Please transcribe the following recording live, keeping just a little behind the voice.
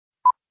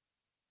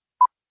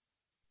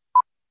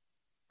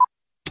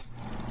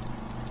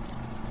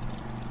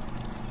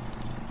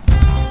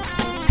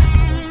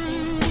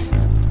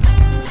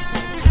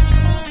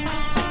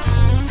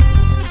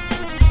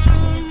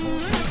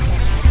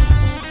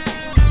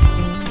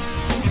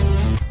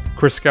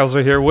Chris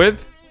Skelzer here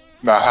with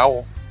Matt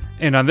Howell.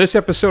 And on this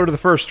episode of The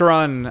First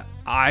Run,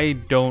 I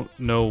don't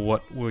know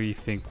what we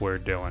think we're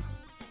doing.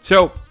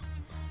 So,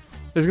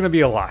 there's going to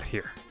be a lot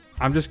here.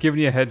 I'm just giving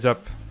you a heads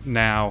up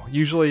now.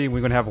 Usually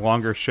we're going to have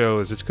longer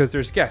shows. It's because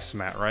there's guests,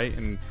 Matt, right?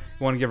 And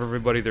we want to give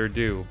everybody their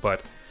due.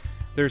 But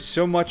there's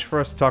so much for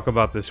us to talk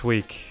about this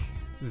week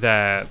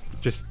that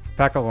just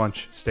pack a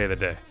lunch, stay the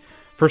day.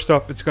 First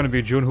up, it's going to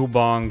be Joon-ho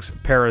Bong's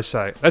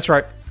Parasite. That's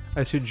right,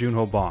 I said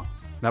Joon-ho Bong,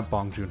 not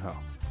Bong Joon-ho.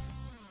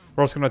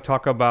 We're also going to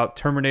talk about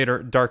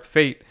Terminator Dark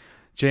Fate,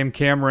 James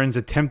Cameron's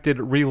attempted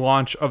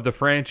relaunch of the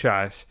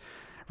franchise.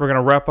 We're going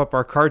to wrap up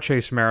our car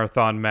chase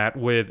marathon, Matt,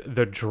 with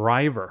The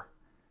Driver,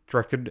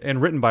 directed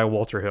and written by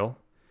Walter Hill.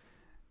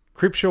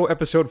 Creepshow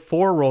episode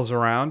 4 rolls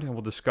around, and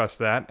we'll discuss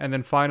that. And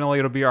then finally,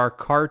 it'll be our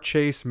car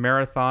chase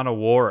marathon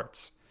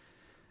awards.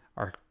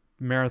 Our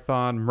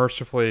marathon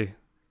mercifully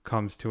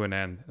comes to an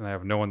end, and I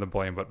have no one to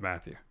blame but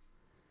Matthew.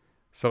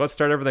 So let's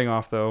start everything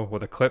off, though,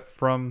 with a clip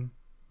from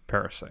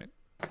Parasite.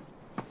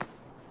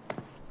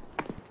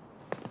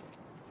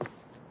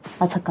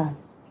 아 잠깐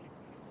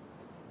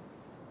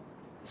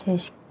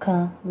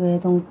제시카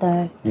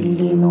외동딸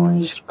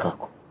일리노이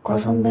시카고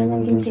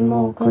과선배는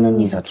김치모 그는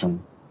네 사촌.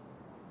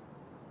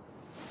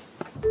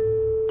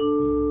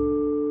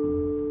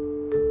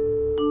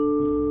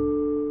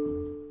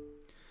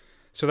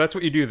 So that's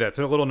what you do. That's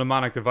a little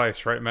mnemonic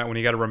device, right, Matt? When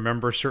you got to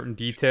remember certain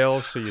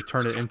details, so you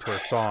turn it into a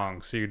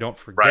song, so you don't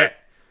forget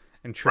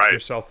and trip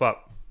yourself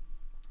up.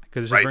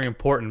 Because this is very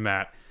important,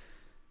 Matt,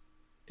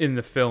 in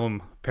the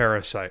film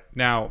Parasite.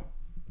 Now,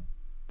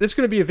 this is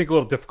going to be, I think, a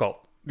little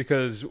difficult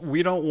because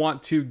we don't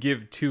want to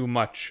give too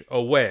much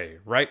away,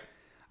 right?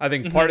 I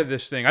think part of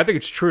this thing, I think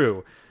it's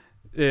true,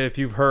 if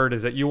you've heard,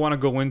 is that you want to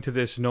go into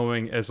this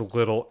knowing as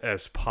little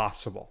as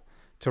possible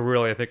to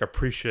really, I think,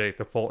 appreciate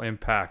the full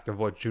impact of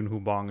what Joon-ho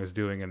Bong is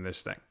doing in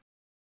this thing.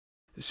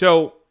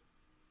 So,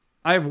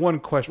 I have one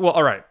question. Well,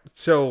 all right.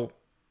 So,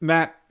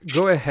 Matt,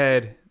 go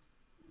ahead.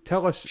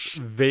 Tell us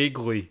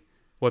vaguely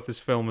what this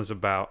film is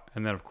about.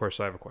 And then, of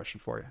course, I have a question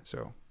for you.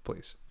 So,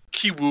 please.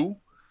 Ki-woo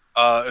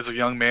is a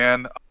young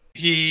man.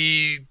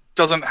 He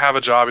doesn't have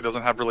a job. He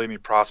doesn't have really any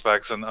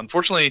prospects. And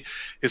unfortunately,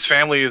 his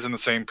family is in the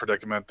same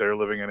predicament. They're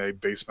living in a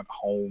basement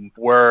home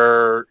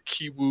where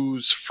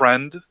Ki-woo's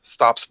friend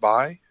stops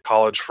by,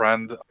 college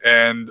friend,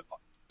 and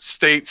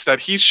states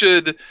that he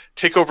should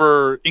take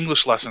over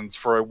English lessons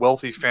for a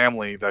wealthy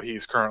family that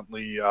he's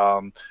currently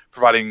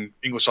providing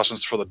English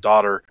lessons for the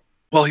daughter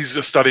while he's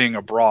just studying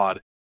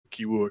abroad.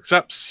 Ki-woo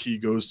accepts. He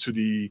goes to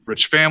the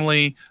rich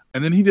family,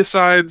 and then he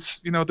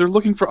decides, they're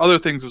looking for other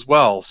things as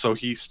well. So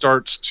he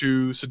starts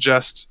to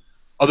suggest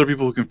other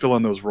people who can fill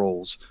in those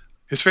roles.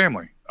 His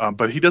family.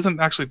 But he doesn't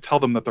actually tell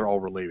them that they're all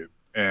related,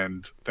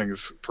 and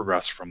things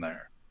progress from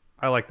there.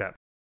 I like that.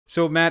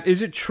 So, Matt,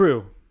 is it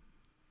true?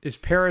 Is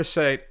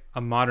Parasite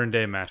a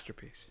modern-day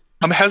masterpiece?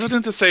 I'm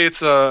hesitant to say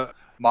it's a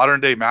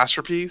modern-day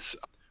masterpiece.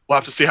 We'll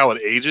have to see how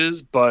it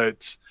ages,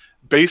 but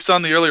based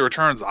on the early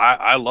returns,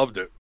 I loved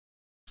it.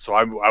 So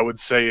I would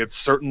say it's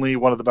certainly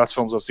one of the best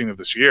films I've seen of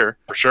this year,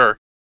 for sure.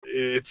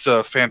 It's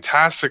a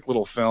fantastic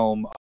little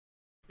film.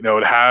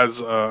 It has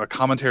a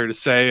commentary to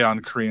say on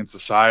Korean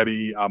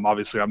society.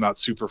 Obviously, I'm not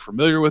super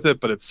familiar with it,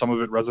 but some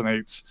of it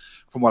resonates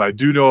from what I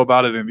do know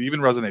about it, and it even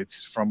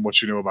resonates from what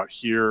you know about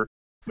here.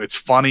 It's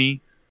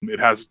funny.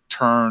 It has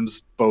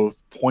turns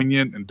both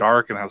poignant and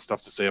dark, and has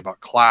stuff to say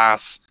about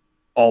class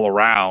all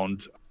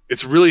around.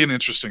 It's really an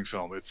interesting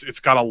film. It's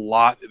got a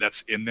lot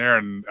that's in there,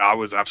 and I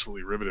was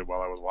absolutely riveted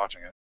while I was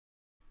watching it.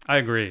 I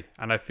agree,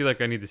 and I feel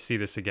like I need to see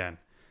this again.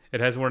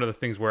 It has one of those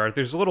things where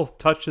there's little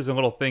touches and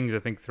little things, I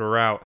think,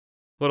 throughout.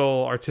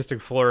 Little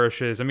artistic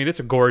flourishes. I mean, it's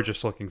a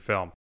gorgeous-looking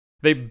film.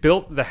 They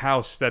built the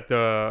house that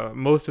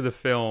most of the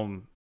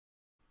film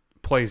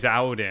plays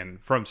out in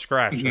from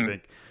scratch, I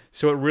think.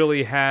 So it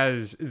really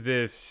has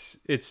this...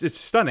 It's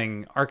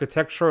stunning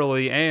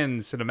architecturally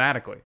and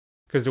cinematically.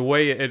 Because the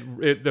way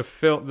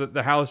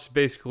the house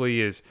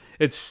basically is,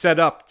 it's set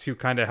up to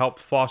kind of help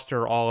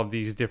foster all of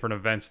these different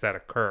events that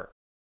occur.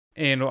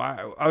 And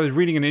I was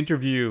reading an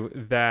interview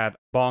that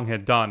Bong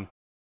had done,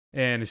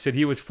 and he said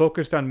he was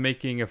focused on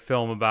making a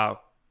film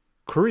about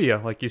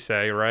Korea, like you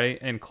say, right,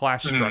 and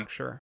class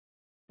structure.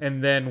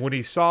 And then when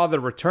he saw the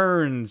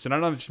returns, and I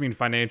don't just mean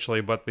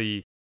financially, but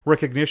the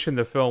recognition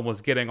the film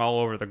was getting all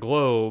over the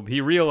globe,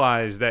 he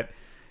realized that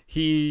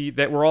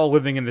we're all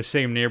living in the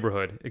same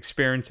neighborhood,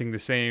 experiencing the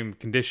same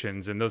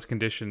conditions, and those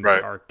conditions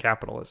are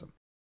capitalism.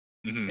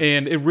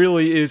 And it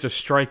really is a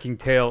striking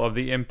tale of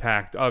the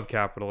impact of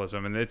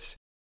capitalism,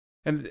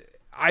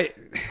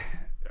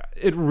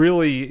 it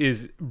really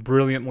is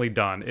brilliantly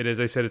done. It is,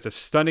 I said, it's a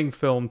stunning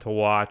film to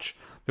watch.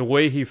 The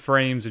way he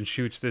frames and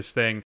shoots this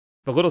thing,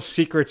 the little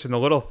secrets and the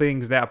little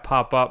things that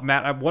pop up.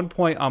 Matt, at one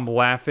point I'm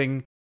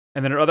laughing,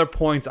 and then at other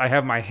points I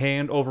have my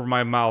hand over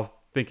my mouth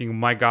thinking,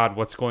 my God,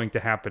 what's going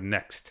to happen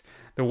next?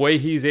 The way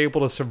he's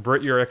able to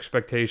subvert your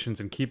expectations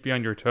and keep you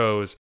on your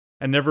toes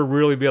and never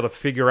really be able to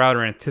figure out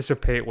or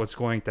anticipate what's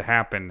going to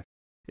happen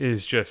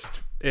is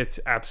just, it's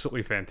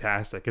absolutely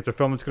fantastic. It's a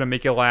film that's going to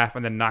make you laugh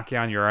and then knock you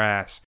on your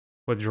ass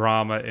with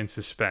drama and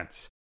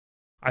suspense.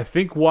 I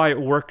think why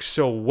it works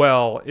so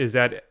well is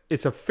that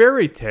it's a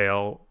fairy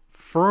tale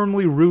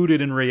firmly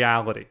rooted in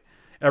reality.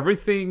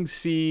 Everything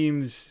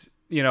seems,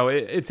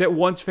 it's at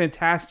once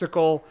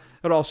fantastical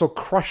and also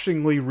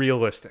crushingly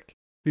realistic.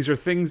 These are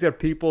things that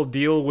people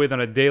deal with on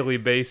a daily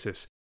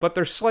basis, but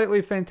they're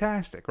slightly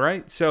fantastic,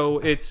 right?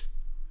 So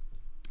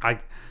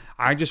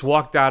I just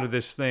walked out of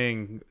this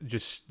thing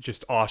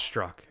just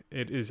awestruck.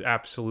 It is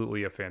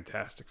absolutely a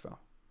fantastic film.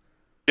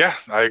 Yeah,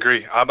 I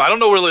agree. I don't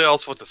know really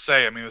else what to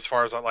say. I mean, as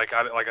far as like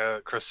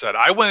Chris said,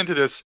 I went into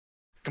this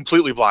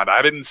completely blind.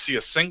 I didn't see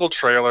a single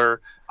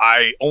trailer.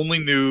 I only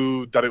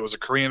knew that it was a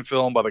Korean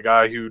film by the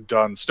guy who'd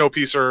done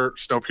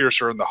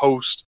Snowpiercer, and The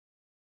Host.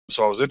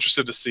 So I was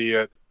interested to see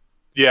it.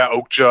 Yeah,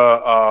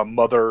 Okja,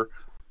 Mother,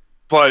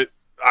 but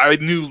I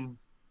knew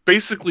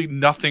basically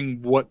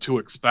nothing what to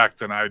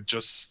expect, and I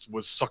just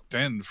was sucked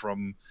in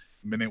from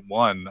minute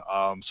one.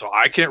 So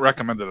I can't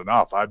recommend it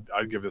enough.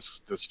 I'd give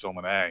this film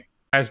an A.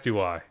 As do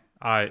I.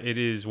 It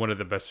is one of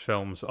the best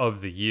films of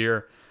the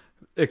year.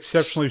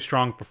 Exceptionally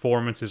strong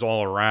performances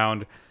all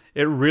around.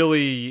 It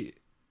really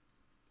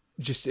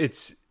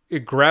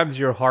it grabs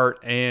your heart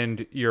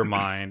and your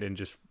mind and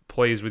just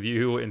plays with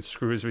you and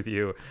screws with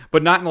you.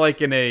 But not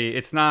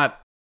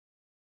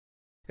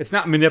it's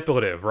not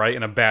manipulative, right?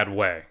 In a bad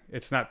way.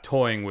 It's not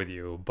toying with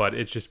you, but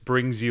it just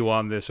brings you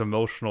on this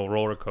emotional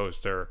roller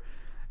coaster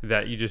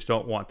that you just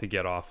don't want to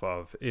get off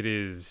of. It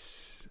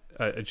is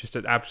just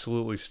an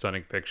absolutely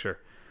stunning picture.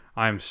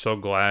 I'm so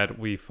glad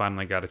we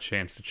finally got a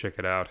chance to check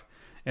it out,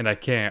 and I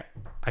can't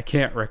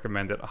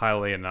recommend it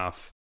highly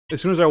enough. As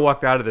soon as I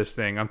walked out of this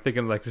thing, I'm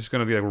thinking like this is going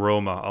to be like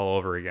Roma all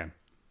over again,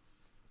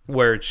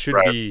 where it should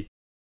be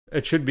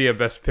a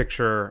Best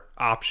Picture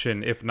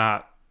option, if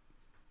not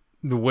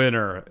the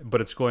winner,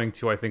 but it's going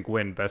to, I think,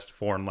 win Best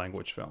Foreign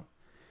Language Film.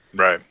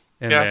 Right.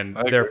 And then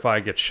therefore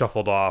I get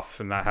shuffled off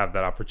and not have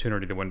that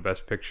opportunity to win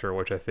Best Picture,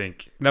 which I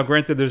think... Now,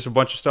 granted, there's a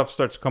bunch of stuff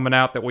starts coming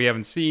out that we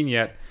haven't seen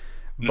yet,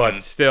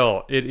 but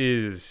still, it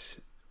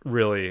is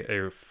really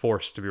a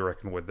force to be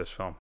reckoned with, this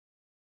film.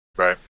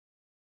 Right.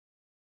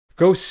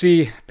 Go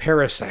see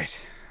Parasite.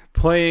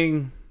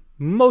 Playing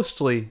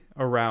mostly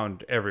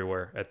around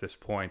everywhere at this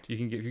point.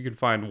 You can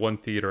find one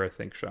theater, I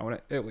think, showing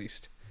it, at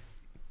least.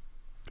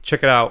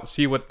 Check it out.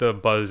 See what the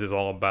buzz is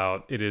all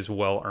about. It is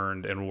well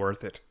earned and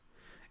worth it.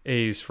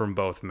 A's from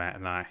both Matt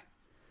and I.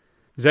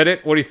 Is that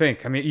it? What do you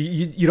think? I mean,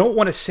 you don't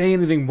want to say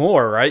anything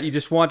more, right? You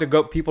just want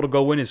people to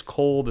go in as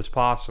cold as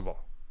possible.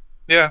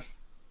 Yeah.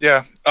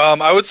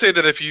 I would say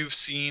that if you've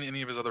seen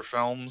any of his other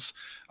films,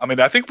 I mean,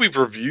 I think we've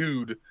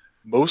reviewed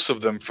most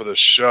of them for the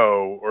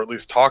show, or at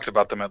least talked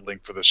about them at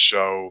length for the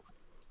show.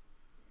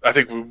 I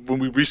think when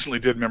we recently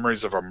did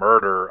Memories of a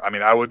Murder, I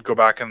mean, I would go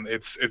back and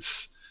it's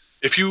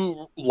if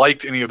you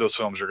liked any of those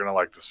films, you're going to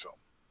like this film.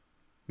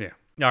 Yeah.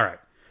 All right.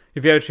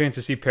 If you had a chance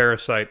to see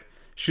Parasite,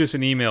 shoot us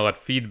an email at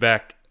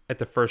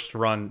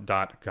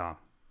feedback@thefirstrun.com.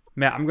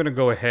 Matt, I'm going to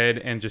go ahead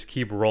and just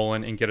keep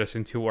rolling and get us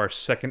into our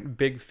second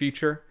big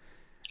feature,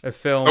 a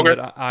film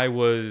that I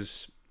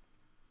was,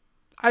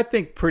 I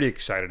think, pretty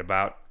excited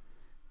about.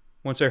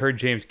 Once I heard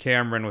James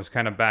Cameron was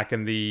kind of back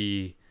in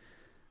the,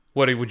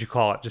 what would you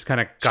call it? Just kind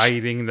of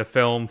guiding the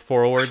film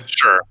forward.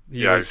 Sure.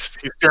 He's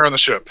steering the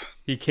ship.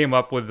 He came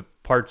up with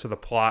parts of the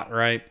plot,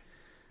 right?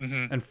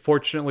 Mm-hmm.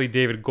 Unfortunately,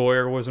 David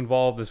Goyer was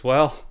involved as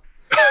well,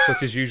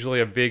 which is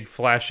usually a big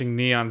flashing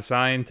neon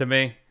sign to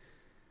me.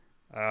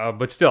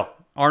 But still,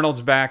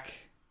 Arnold's back.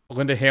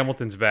 Linda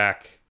Hamilton's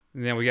back.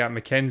 And then we got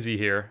Mackenzie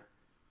here.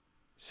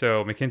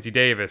 So Mackenzie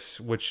Davis,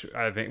 which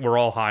I think we're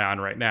all high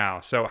on right now.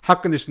 So how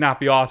can this not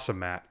be awesome,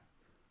 Matt?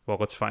 Well,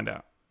 let's find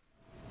out.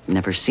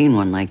 Never seen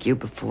one like you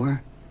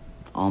before.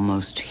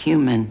 Almost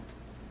human.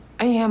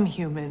 I am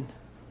human.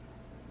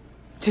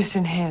 Just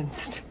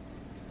enhanced.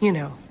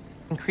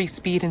 Increased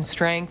speed and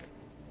strength.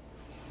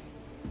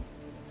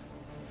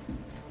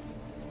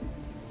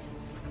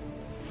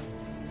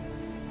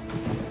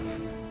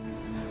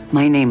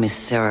 My name is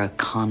Sarah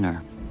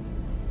Connor.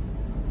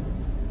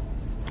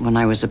 When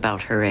I was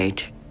about her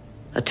age,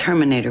 a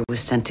Terminator was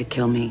sent to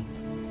kill me.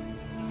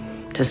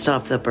 To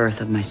stop the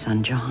birth of my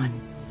son, John.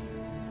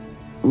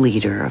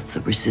 Leader of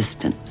the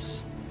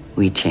Resistance.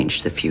 We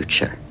changed the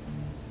future.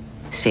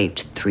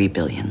 Saved 3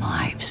 billion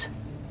lives.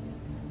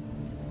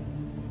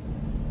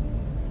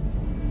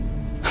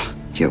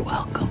 You're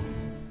welcome.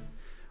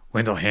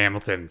 Linda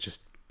Hamilton,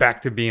 just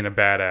back to being a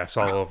badass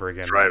all over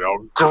again. That's right, a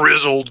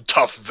grizzled,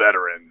 tough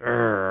veteran.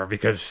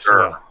 Because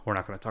well, we're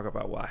not going to talk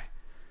about why.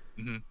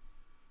 Mm-hmm.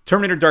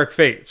 Terminator Dark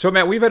Fate. So,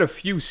 Matt, we've had a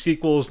few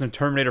sequels in the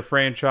Terminator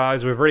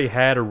franchise. We've already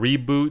had a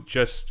reboot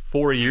just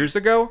 4 years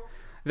ago.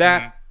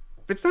 That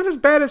it's not as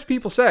bad as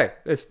people say.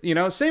 It's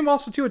same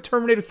also too with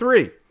Terminator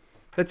 3.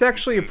 That's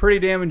actually a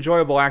pretty damn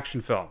enjoyable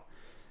action film.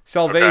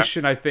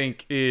 Salvation, I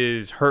think,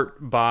 is hurt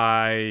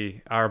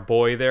by our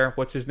boy there.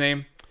 What's his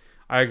name?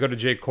 I go to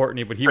Jay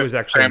Courtney, but he was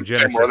actually in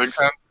Genesis.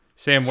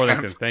 Sam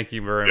Worthington. Thank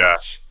you very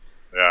much.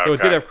 Yeah.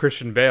 It did have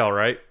Christian Bale,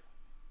 right?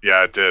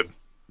 Yeah, it did.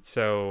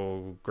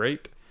 So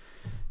great.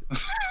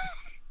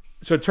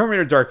 So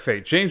Terminator Dark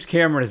Fate. James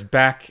Cameron is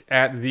back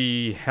at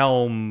the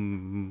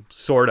helm,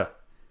 sorta.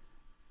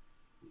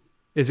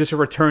 Is this a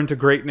return to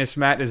greatness,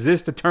 Matt? Is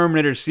this the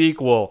Terminator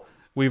sequel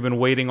we've been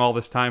waiting all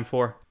this time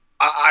for?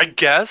 I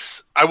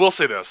guess. I will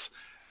say this.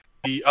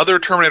 The other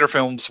Terminator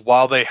films,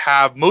 while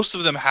most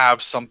of them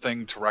have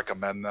something to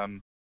recommend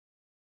them,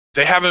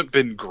 they haven't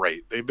been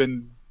great. They've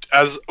been,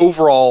 as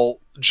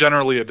overall,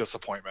 generally a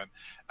disappointment.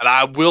 And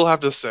I will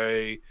have to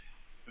say,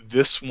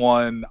 this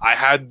one,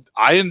 I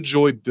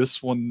enjoyed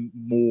this one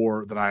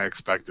more than I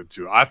expected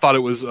to. I thought it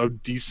was a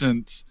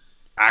decent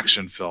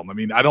action film. I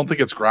mean, I don't think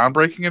it's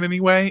groundbreaking in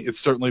any way. It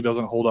certainly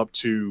doesn't hold up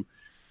to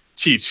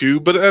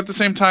T2, but at the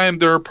same time,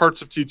 there are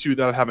parts of T2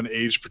 that haven't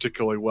aged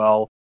particularly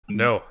well.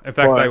 No. In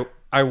fact,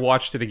 I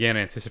watched it again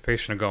in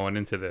anticipation of going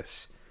into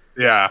this.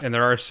 Yeah. And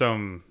there are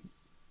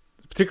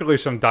particularly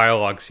some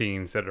dialogue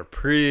scenes that are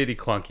pretty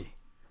clunky.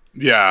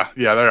 Yeah,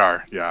 there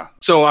are. Yeah.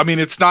 So I mean,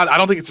 I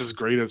don't think it's as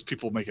great as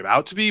people make it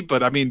out to be,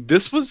 but I mean,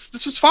 this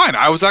was fine.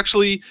 I was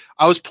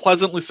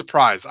pleasantly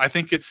surprised. I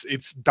think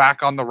it's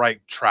back on the right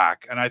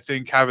track, and I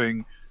think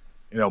having,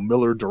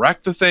 Miller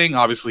direct the thing,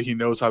 obviously he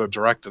knows how to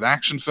direct an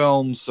action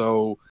film,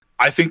 so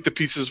I think the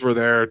pieces were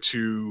there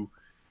to,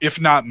 if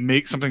not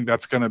make something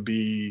that's going to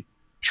be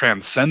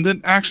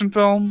transcendent action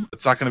film,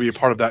 it's not going to be a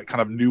part of that kind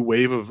of new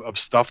wave of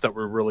stuff that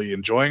we're really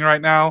enjoying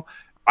right now.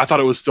 I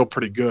thought it was still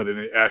pretty good,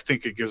 and I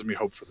think it gives me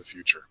hope for the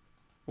future.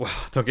 Well,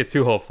 don't get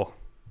too hopeful.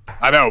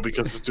 I know,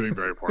 because it's doing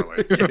very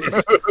poorly. It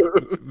is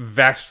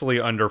vastly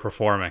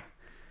underperforming.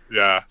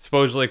 Yeah.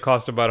 Supposedly it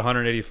cost about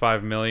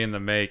 $185 million to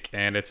make,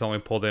 and it's only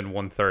pulled in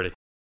 $130.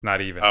 Not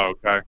even. Oh,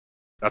 okay.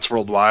 That's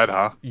worldwide,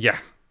 huh? Yeah.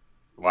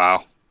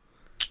 Wow.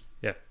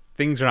 Yeah.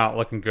 Things are not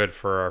looking good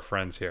for our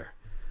friends here.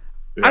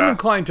 Yeah. I'm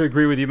inclined to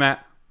agree with you,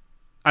 Matt.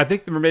 I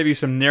think there may be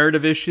some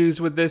narrative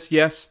issues with this.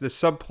 Yes, the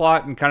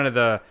subplot and kind of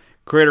the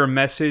greater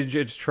message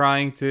it's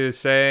trying to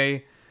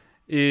say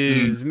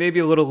is maybe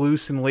a little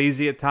loose and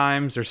lazy at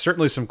times. There's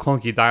certainly some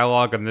clunky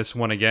dialogue on this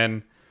one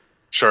again.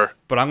 Sure.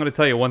 But I'm going to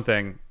tell you one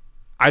thing.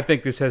 I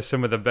think this has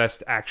some of the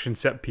best action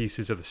set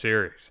pieces of the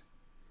series.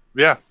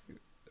 Yeah.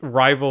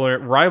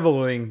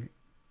 Rivaling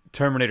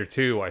Terminator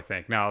 2, I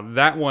think. Now,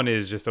 that one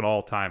is just an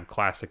all-time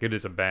classic. It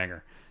is a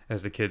banger,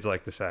 as the kids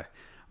like to say.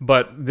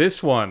 But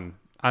this one,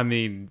 I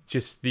mean,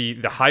 just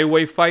the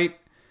highway fight,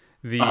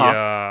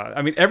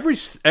 I mean, every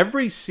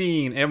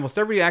scene, almost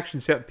every action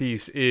set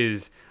piece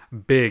is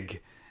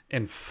big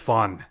and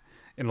fun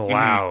and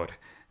loud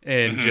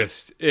and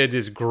just, it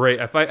is great.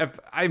 If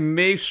I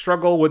may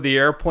struggle with the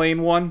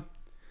airplane one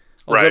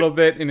a little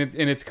bit in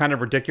its kind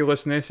of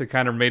ridiculousness. It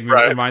kind of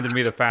reminded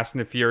me of the Fast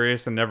and the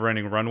Furious and Never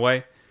Ending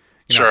Runway.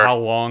 How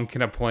long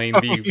can a plane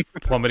be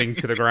plummeting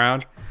to the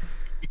ground?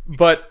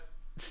 But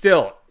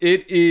still,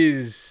 it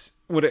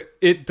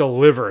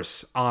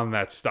delivers on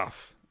that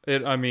stuff.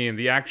 I mean,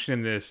 the action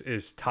in this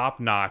is top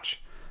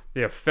notch.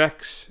 The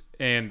effects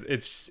and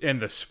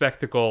the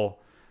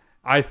spectacle,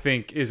 I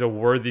think, is a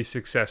worthy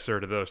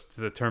successor to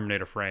the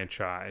Terminator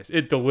franchise.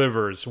 It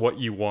delivers what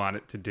you want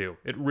it to do.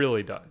 It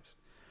really does.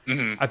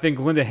 I think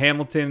Linda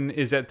Hamilton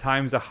is at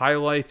times a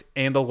highlight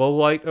and a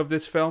lowlight of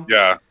this film.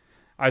 Yeah.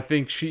 I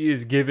think she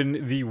is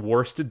given the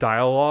worst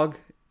dialogue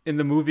in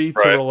the movie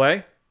to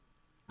relay.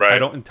 Right. I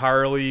don't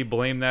entirely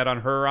blame that on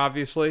her,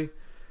 obviously.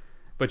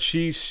 But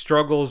she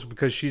struggles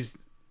because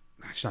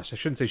I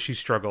shouldn't say she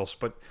struggles,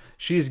 but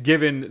she's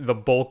given the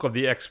bulk of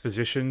the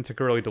exposition to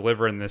really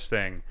deliver in this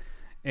thing.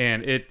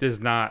 And it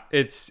does not,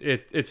 it's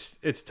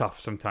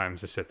tough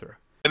sometimes to sit through.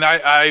 And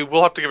I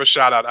will have to give a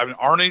shout out. I mean,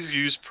 Arnie's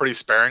used pretty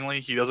sparingly.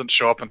 He doesn't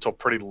show up until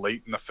pretty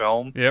late in the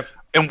film. Yep.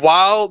 And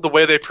while the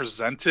way they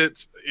present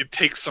it, it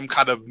takes some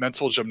kind of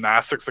mental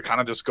gymnastics to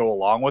kind of just go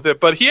along with it.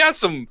 But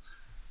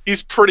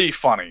he's pretty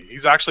funny.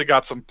 He's actually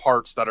got some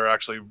parts that are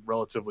actually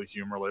relatively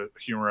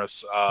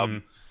humorous.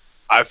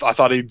 I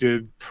thought he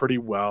did pretty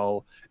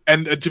well.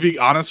 And to be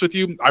honest with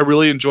you, I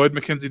really enjoyed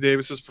Mackenzie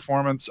Davis's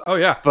performance. Oh,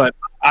 yeah. But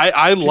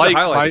I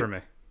like for me.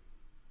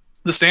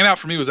 The standout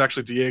for me was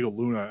actually Diego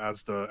Luna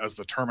as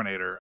the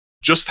Terminator.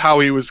 Just how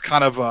he was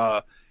kind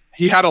of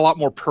he had a lot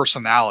more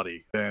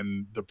personality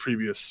than the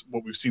previous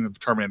what we've seen of the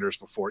Terminators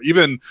before,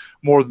 even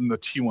more than the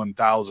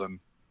T-1000.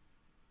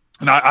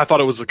 And I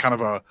thought it was kind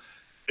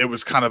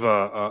of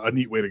a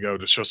neat way to go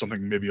to show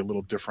something maybe a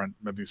little different,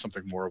 maybe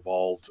something more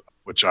evolved,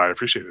 which I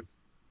appreciated.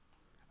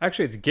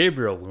 Actually, it's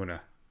Gabriel Luna.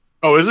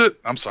 Oh, is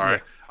it? I'm sorry.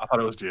 Yeah. I thought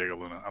it was Diego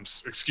Luna.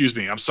 Excuse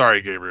me. I'm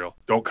sorry, Gabriel.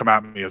 Don't come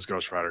at me as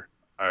Ghost Rider.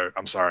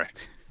 I'm sorry.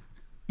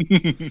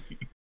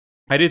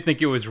 I did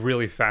think it was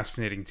really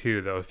fascinating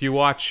too, though. If you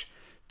watch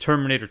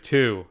Terminator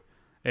 2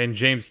 and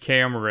James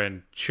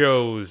Cameron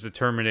chose the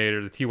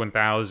Terminator, the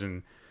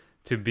T-1000,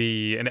 to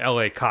be an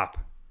LA cop,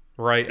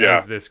 right? Yeah.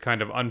 As this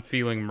kind of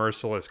unfeeling,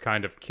 merciless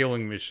kind of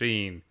killing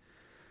machine.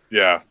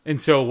 Yeah.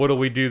 And so what do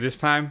we do this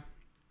time?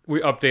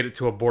 We update it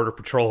to a Border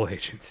Patrol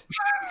agent.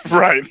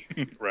 Right.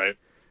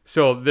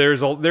 So there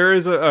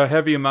is a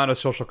heavy amount of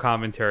social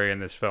commentary in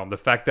this film. The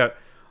fact that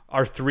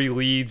our three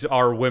leads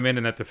are women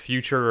and that the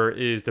future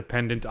is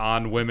dependent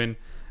on women.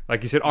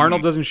 Like you said,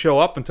 Arnold doesn't show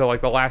up until like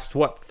the last,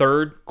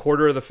 third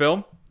quarter of the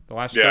film? the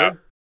last Yeah. third.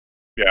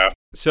 Yeah.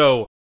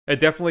 So it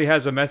definitely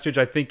has a message.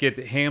 I think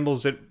it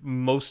handles it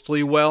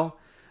mostly well.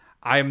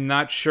 I'm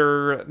not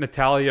sure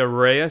Natalia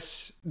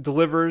Reyes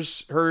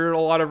delivers a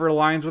lot of her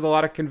lines with a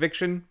lot of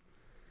conviction.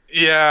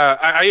 Yeah,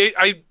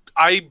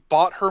 I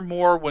bought her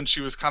more when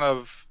she was kind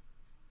of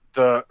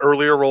the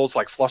earlier roles,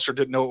 like Fluster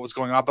didn't know what was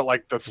going on, but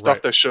like the stuff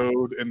Right. they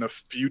showed in the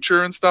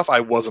future and stuff, I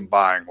wasn't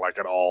buying like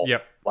at all.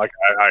 Yep. Like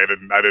I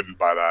didn't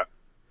buy that.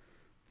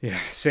 Yeah,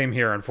 same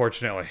here,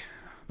 unfortunately.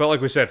 But like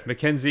we said,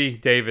 Mackenzie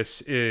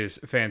Davis is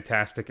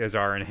fantastic as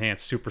our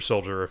enhanced super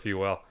soldier, if you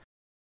will.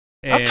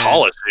 How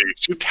tall is she?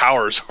 She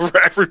towers over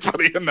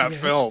everybody in that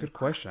That's a film. good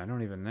question. I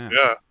don't even know.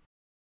 Yeah.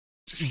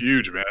 She's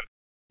huge, man.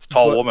 It's a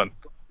tall woman.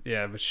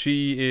 Yeah, but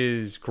she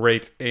is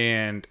great,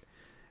 and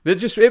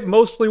it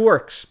mostly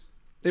works.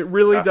 It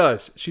really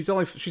does. She's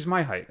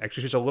my height.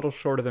 Actually, she's a little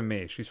shorter than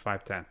me. She's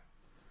 5'10".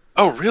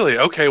 Oh, really?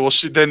 Okay, well,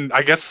 then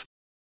I guess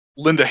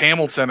Linda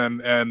Hamilton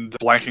and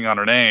blanking on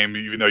her name,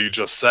 even though you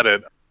just said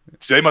it,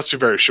 they must be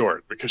very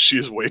short because she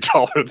is way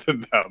taller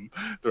than them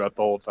throughout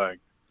the whole thing.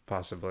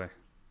 Possibly.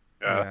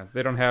 Yeah.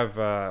 They don't have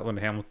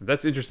Linda Hamilton.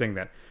 That's interesting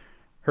that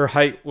her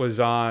height was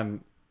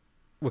on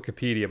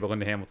Wikipedia, but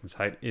Linda Hamilton's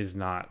height is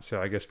not.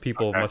 So I guess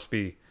people must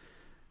be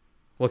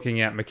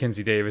looking at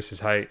Mackenzie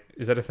Davis's height.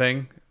 Is that a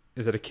thing?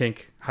 Is it a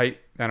kink height?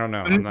 I don't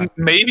know. I'm not...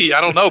 Maybe, I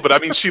don't know, but I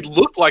mean, she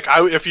looked like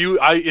if you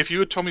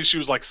had told me she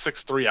was like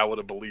 6'3", I would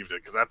have believed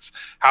it because that's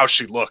how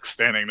she looks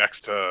standing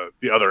next to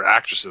the other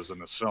actresses in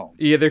this film.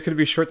 Yeah, there could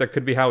be short. That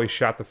could be how he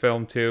shot the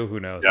film too. Who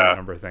knows? Yeah. A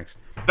number of things.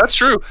 That's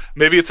true.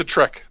 Maybe it's a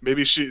trick.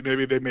 Maybe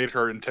they made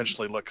her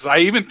intentionally look, because I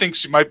even think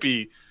she might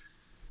be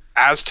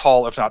as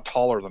tall, if not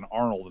taller, than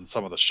Arnold in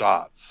some of the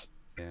shots.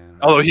 Yeah.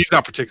 Although he's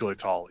not particularly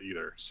tall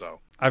either. So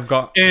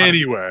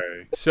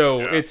anyway,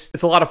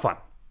 it's a lot of fun.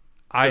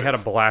 I had a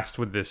blast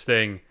with this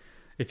thing.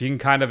 If you can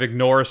kind of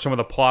ignore some of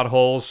the plot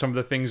holes, some of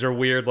the things are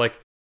weird. Like,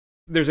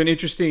 there's an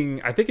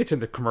interesting, I think it's in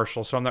the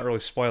commercial, so I'm not really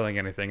spoiling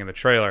anything in the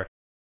trailer,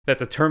 that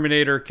the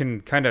Terminator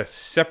can kind of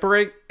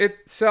separate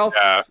itself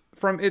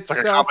from itself. It's like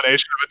a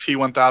combination of a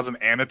T-1000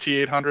 and a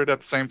T-800 at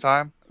the same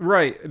time.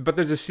 Right, but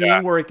there's a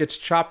scene where it gets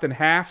chopped in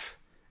half,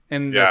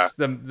 and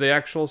the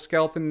actual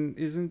skeleton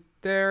isn't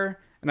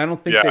there, and I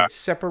don't think they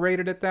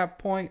separated at that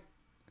point.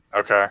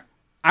 Okay.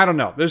 I don't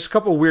know. There's a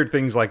couple weird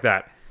things like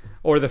that.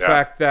 Or the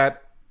fact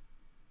that,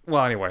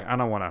 well, anyway, I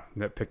don't want to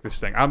nitpick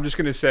this thing. I'm just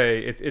going to say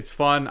it's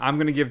fun. I'm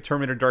going to give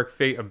Terminator Dark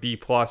Fate a B+.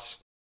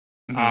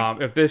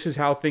 If this is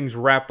how things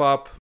wrap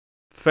up,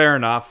 fair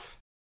enough.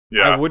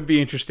 Yeah. I would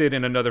be interested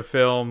in another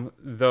film,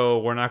 though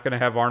we're not going to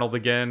have Arnold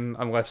again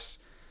unless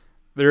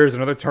there is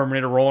another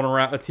Terminator rolling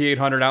around, a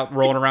T-800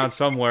 rolling around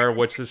somewhere,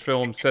 which this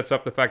film sets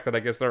up the fact that I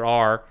guess there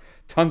are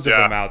tons of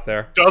them out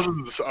there.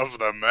 Dozens of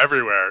them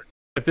everywhere.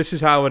 If this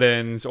is how it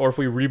ends, or if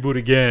we reboot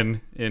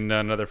again in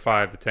another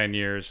 5 to 10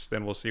 years,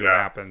 then we'll see what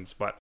happens.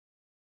 But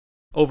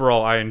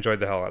overall, I enjoyed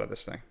the hell out of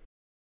this thing.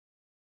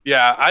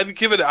 Yeah, I'd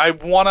give it. I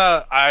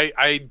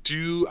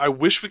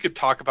wish we could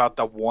talk about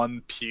the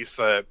one piece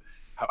that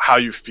how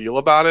you feel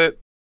about it,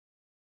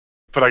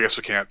 but I guess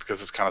we can't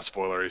because it's kind of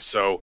spoilery.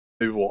 So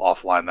maybe we'll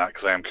offline that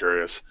because I am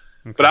curious.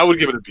 Okay. But I would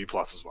give it a B+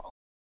 as well.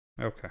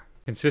 Okay.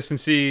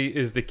 Consistency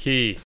is the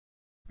key.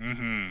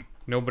 Mm-hmm.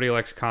 Nobody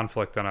likes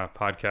conflict on a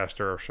podcast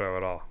or a show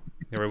at all.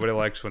 Everybody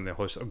likes when the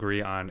hosts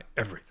agree on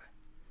everything.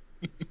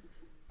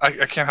 I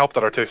can't help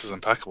that our taste is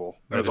impeccable.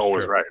 And it's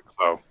always right.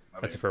 So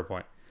that's a fair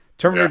point.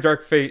 Terminator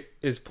Dark Fate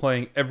is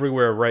playing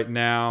everywhere right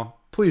now.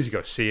 Please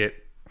go see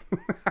it.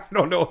 I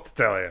don't know what to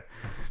tell you.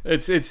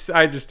 This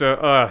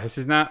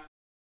is not...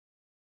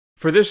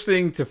 For this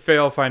thing to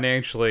fail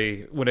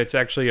financially when it's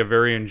actually a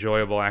very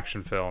enjoyable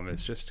action film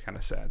is just kind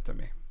of sad to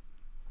me.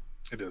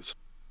 It is.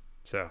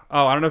 So,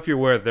 I don't know if you're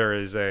aware, there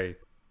is a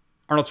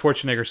Arnold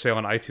Schwarzenegger sale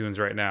on iTunes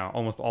right now.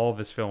 Almost all of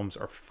his films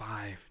are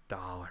 $5,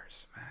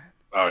 man.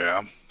 Oh,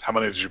 yeah. How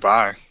many did you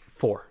buy?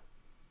 4.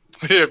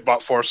 You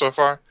bought 4 so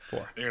far? 4.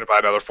 You're going to buy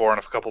another 4 in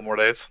a couple more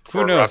days?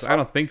 Who knows? I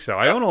don't think so.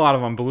 I own a lot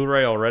of them on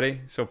Blu-ray already,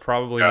 so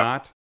probably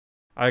not.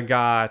 I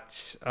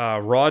got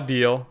Raw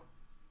Deal,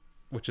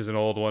 which is an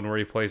old one where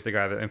he plays the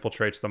guy that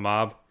infiltrates the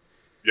mob.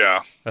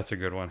 Yeah. That's a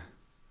good one.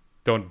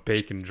 Don't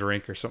bake and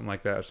drink or something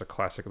like that. It's a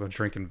classic. Don't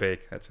drink and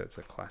bake. It's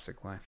a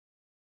classic line.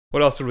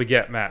 What else did we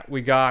get, Matt? I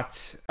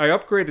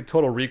upgraded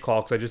Total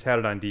Recall because I just had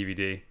it on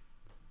DVD.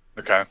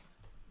 Okay.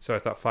 So I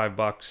thought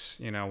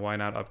 $5, why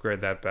not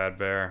upgrade that bad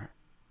bear?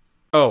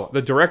 Oh,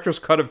 the director's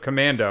cut of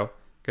Commando,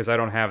 because I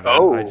don't have that.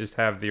 Oh. I just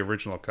have the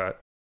original cut.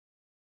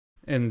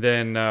 And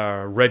then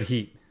Red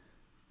Heat,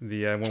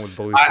 the one with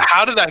Belushi.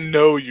 How did I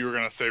know you were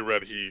going to say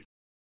Red Heat?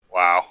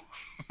 Wow.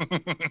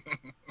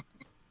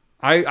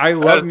 I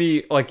love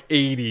me, like,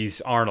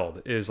 80s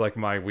Arnold is, like,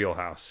 my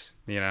wheelhouse,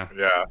 Yeah.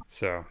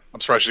 So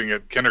I'm surprised you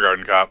didn't get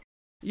Kindergarten Cop.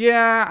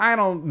 Yeah, I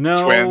don't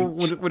know.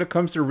 When it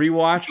comes to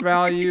rewatch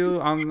value,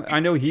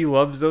 I know he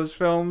loves those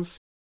films.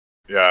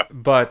 Yeah.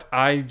 But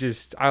I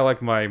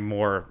like my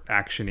more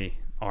action-y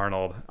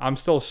Arnold. I'm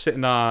still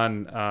sitting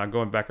on,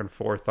 going back and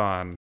forth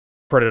on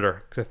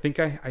Predator, because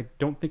I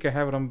don't think I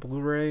have it on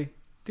Blu-ray.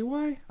 Do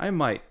I? I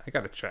might. I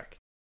gotta check.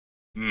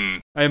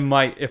 I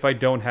might, if I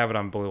don't have it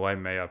on Blue, I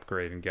may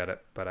upgrade and get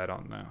it, but I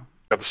don't know.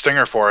 Got the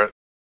stinger for it.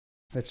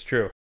 That's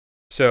true.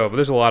 So, but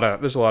there's a lot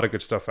of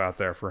good stuff out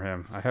there for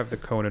him. I have the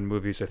Conan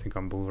movies, I think,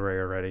 on Blu-ray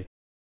already.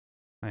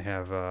 I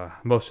have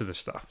most of the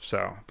stuff.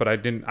 So, but I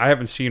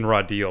haven't seen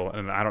Raw Deal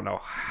in I don't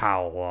know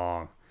how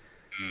long.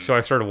 So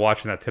I started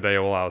watching that today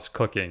while I was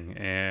cooking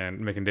and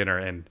making dinner,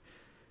 and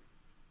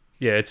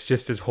yeah, it's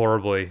just as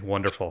horribly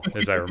wonderful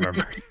as I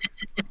remember.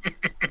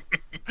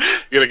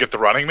 You gonna get The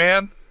Running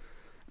Man?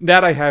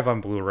 That I have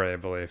on Blu-ray, I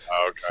believe.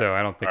 Oh, okay. So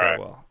I don't think I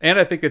will. And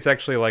I think it's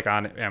actually like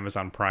on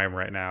Amazon Prime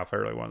right now if I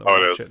really want to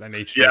watch it. On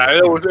HD. Yeah,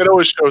 it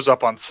always shows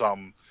up on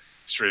some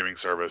streaming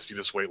service. You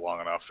just wait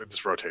long enough. It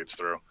just rotates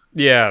through.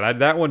 Yeah,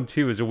 that one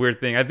too is a weird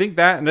thing. I think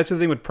that, and that's the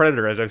thing with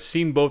Predator, is I've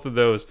seen both of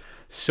those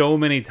so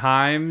many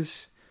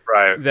times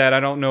that I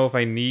don't know if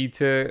I need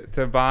to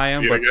buy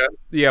them. But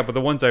yeah, but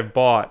the ones I've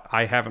bought,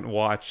 I haven't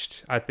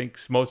watched. I think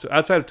most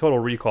outside of Total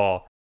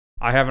Recall,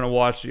 I haven't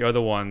watched the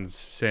other ones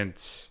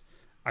since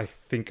I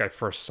think I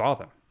first saw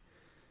them.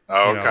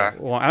 Oh, okay.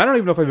 Well, and I don't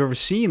even know if I've ever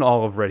seen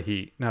all of Red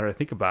Heat. Now that I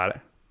think about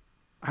it,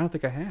 I don't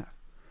think I have.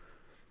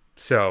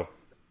 So,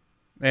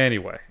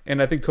 anyway,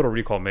 and I think Total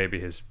Recall may be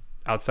his,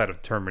 outside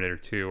of Terminator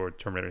 2 or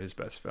Terminator, his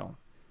best film.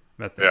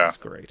 That thing is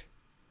great.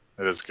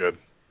 It is good.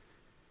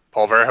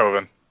 Paul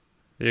Verhoeven.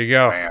 There you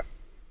go. Man.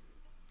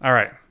 All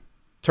right.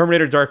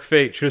 Terminator Dark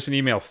Fate. Shoot us an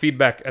email.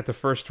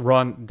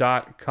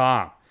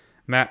 feedback@thefirstrun.com.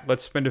 Matt,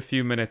 let's spend a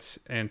few minutes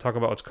and talk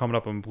about what's coming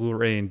up on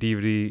Blu-ray and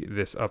DVD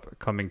this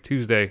upcoming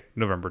Tuesday,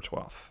 November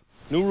 12th.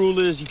 New rule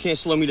is you can't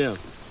slow me down.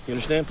 You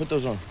understand? Put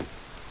those on.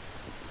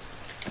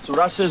 So what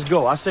I say is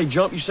go. I say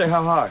jump, you say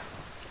how high.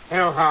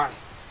 How high?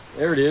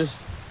 There it is.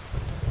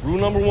 Rule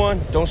number 1,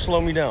 don't slow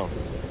me down.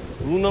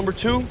 Rule number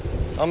 2,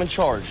 I'm in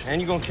charge,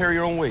 and you're gonna carry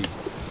your own weight.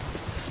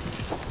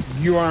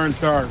 You are in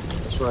charge.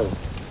 That's right.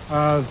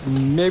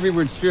 Maybe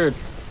we should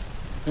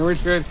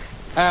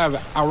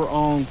have our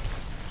own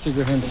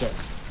secret handshake.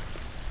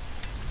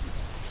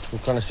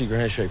 What kind of secret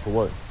handshake? For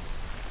what?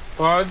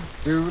 Bud,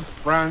 dudes,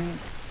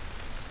 friends.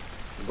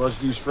 Bud's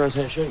dudes, friends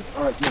handshake?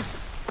 All right, come on.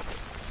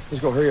 Let's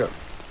go, hurry up.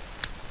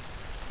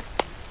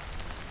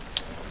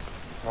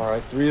 All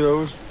right, 3 of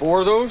those, 4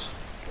 of those.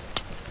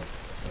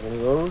 One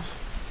of those.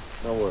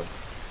 Now what?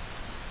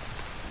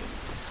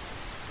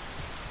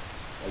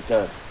 Like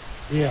that.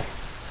 Yeah.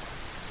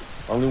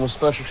 Only when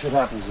special shit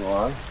happens, though,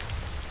 all right?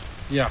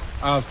 Yeah,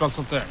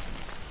 special thing.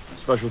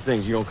 Special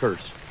things, you don't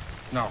curse.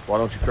 No. Why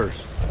don't you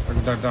curse? I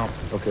don't.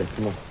 Okay,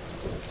 come on.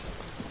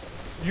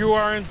 You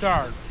are in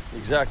charge.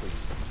 Exactly.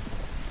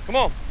 Come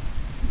on.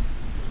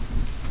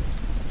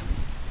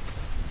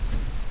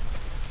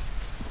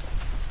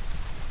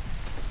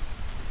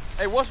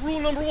 Hey, what's rule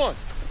number 1?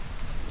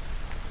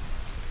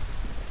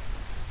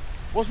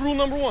 What's rule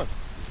number 1?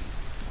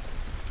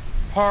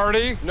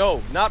 Party?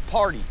 No, not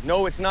party.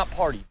 No, it's not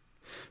party.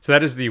 So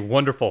that is the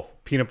wonderful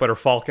Peanut Butter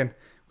Falcon,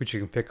 which you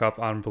can pick up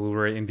on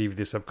Blu-ray and DVD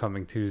this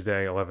upcoming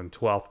Tuesday,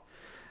 11/12.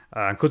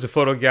 Includes a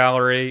photo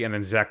gallery and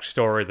then Zach's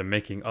story, the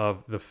making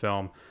of the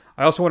film.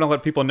 I also want to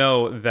let people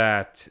know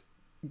that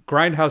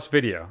Grindhouse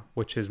Video,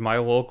 which is my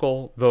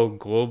local, though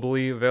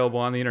globally available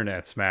on the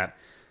internet, Matt,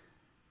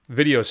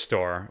 video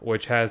store,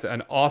 which has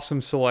an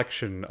awesome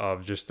selection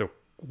of just the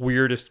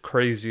weirdest,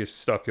 craziest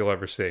stuff you'll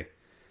ever see,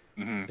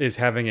 is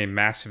having a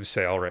massive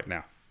sale right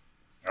now.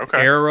 Okay.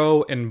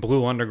 Arrow and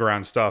Blue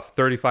Underground stuff,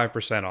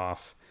 35%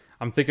 off.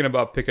 I'm thinking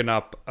about picking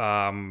up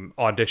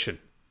Audition,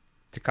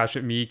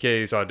 Takashi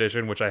Miike's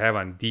Audition, which I have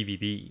on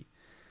DVD.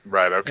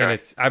 Right, okay.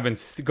 And I've been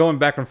going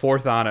back and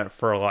forth on it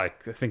for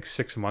like, I think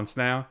 6 months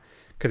now,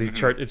 because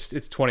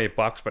it's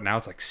 $28, but now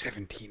it's like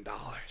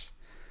 $17.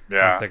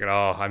 Yeah. I'm thinking,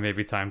 I may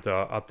be time to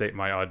update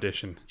my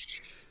Audition.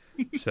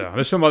 So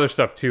there's some other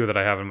stuff too that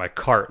I have in my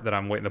cart that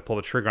I'm waiting to pull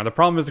the trigger on. The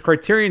problem is the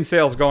Criterion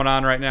sale's going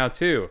on right now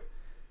too.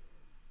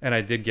 And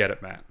I did get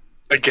it, Matt.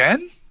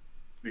 Again?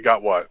 You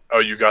got what? Oh,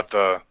 you got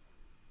the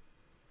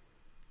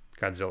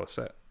Godzilla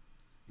set.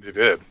 You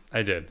did.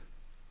 I did.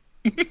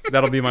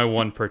 That'll be my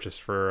one purchase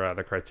for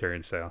the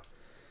Criterion sale.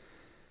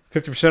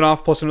 50%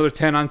 off plus another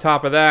 10 on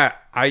top of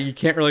that. You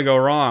can't really go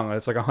wrong.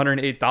 It's like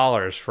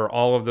 $108 for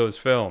all of those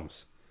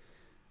films.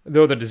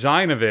 Though the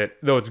design of it,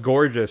 though it's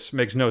gorgeous,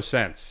 makes no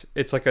sense.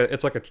 It's like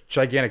a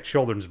gigantic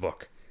children's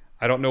book.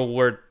 I don't know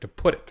where to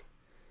put it.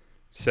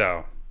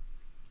 So,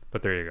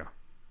 but there you go.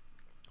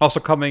 Also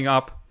coming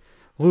up,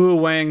 Lulu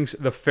Wang's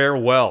The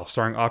Farewell,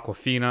 starring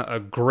Awkwafina, a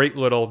great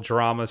little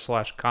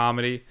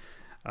drama/comedy.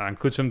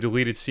 Includes some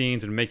deleted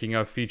scenes and making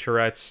of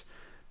featurettes.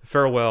 The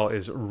Farewell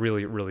is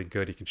really, really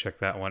good. You can check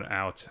that one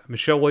out.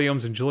 Michelle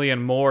Williams and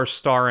Julianne Moore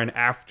star in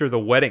After the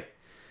Wedding.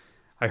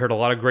 I heard a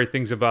lot of great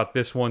things about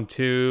this one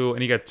too.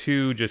 And you got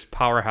 2 just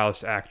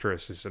powerhouse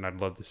actresses, and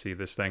I'd love to see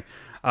this thing.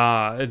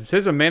 It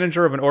says a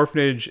manager of an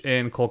orphanage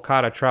in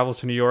Kolkata travels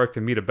to New York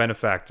to meet a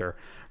benefactor.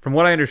 From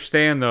what I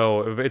understand,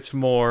 though, it's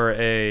more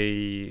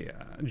a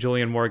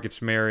Julianne Moore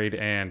gets married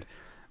and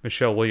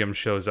Michelle Williams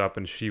shows up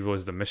and she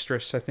was the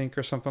mistress, I think,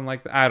 or something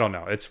like that. I don't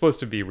know. It's supposed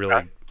to be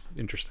really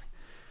interesting.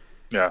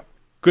 Yeah.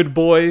 Good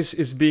Boys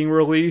is being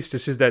released.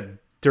 This is that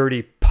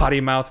dirty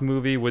potty mouth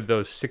movie with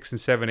those 6 and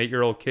 7,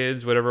 8-year-old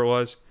kids, whatever it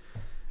was.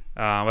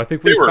 I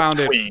think They we were found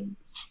tweens.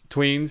 it.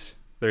 Tweens?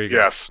 There you go.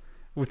 Yes.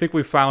 We think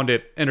we found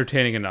it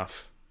entertaining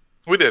enough.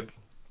 We did.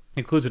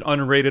 Includes an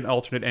unrated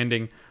alternate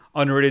ending,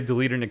 unrated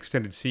deleted and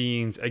extended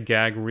scenes, a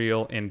gag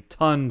reel, and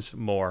tons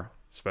more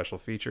special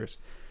features.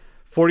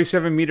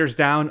 47 Meters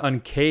Down,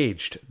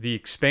 Uncaged, the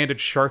expanded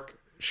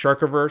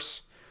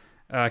Sharkiverse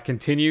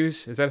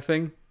continues. Is that a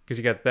thing? Because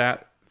you got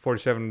that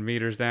 47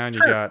 Meters Down, you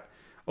got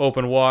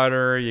Open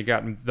Water, you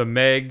got The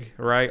Meg,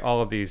 right?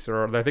 All of these,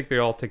 I think they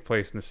all take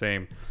place in the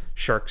same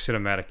Shark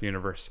cinematic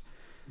universe.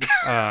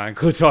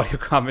 Includes audio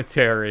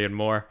commentary and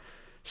more.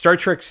 Star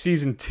Trek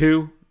Season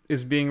 2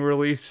 is being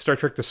released. Star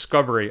Trek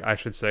Discovery, I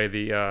should say,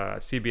 the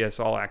CBS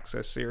All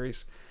Access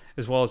series.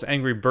 As well as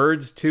Angry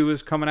Birds 2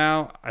 is coming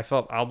out. I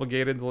felt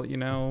obligated to let you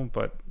know,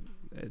 but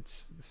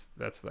that's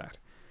that.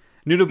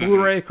 New to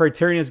Blu-ray,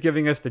 Criterion is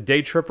giving us The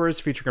Day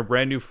Trippers, featuring a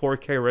brand new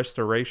 4K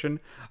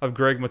restoration of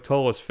Greg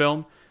Mottola's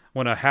film.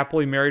 When a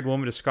happily married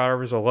woman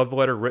discovers a love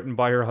letter written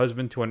by her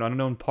husband to an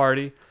unknown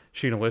party,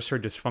 she enlists her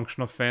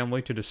dysfunctional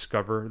family to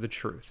discover the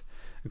truth.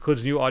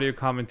 Includes new audio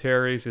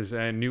commentaries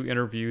and new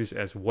interviews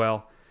as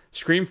well.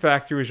 Scream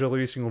Factory is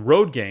releasing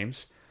Road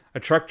Games. A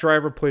truck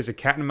driver plays a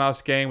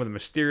cat-and-mouse game with a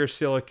mysterious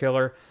serial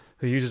killer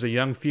who uses a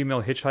young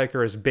female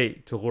hitchhiker as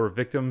bait to lure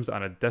victims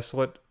on a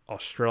desolate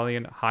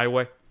Australian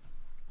highway.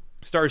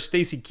 Stars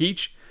Stacy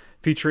Keach,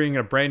 featuring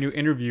a brand new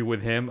interview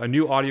with him, a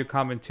new audio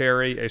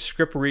commentary, a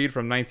script read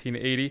from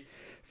 1980,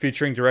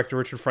 featuring director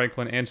Richard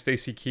Franklin and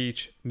Stacy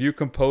Keach,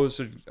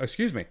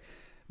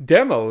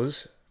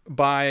 demos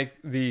by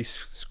the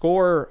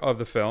score of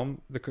the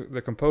film, the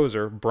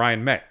composer,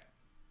 Brian May.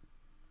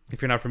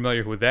 If you're not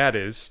familiar with who that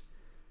is,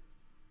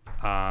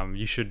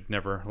 you should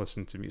never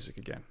listen to music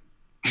again.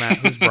 Matt,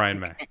 who's Brian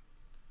May?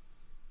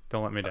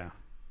 Don't let me down.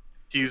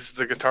 He's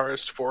the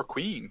guitarist for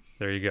Queen.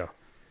 There you go.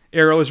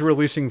 Arrow is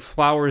releasing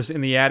Flowers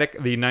in the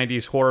Attic. The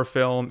 90s horror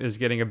film is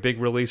getting a big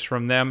release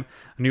from them.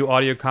 New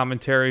audio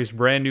commentaries,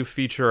 brand new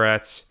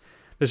featurettes.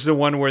 This is the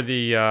one where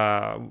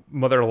the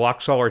mother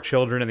locks all her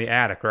children in the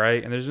attic,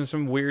 right? And there's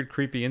some weird,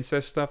 creepy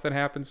incest stuff that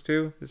happens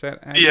too. Is that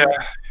accurate?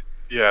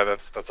 Yeah,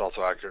 that's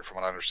also accurate from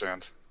what I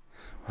understand.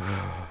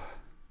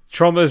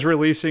 Troma is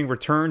releasing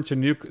Return to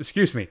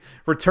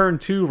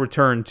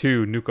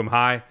Nukem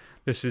High.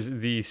 This is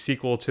the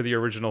sequel to the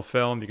original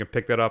film. You can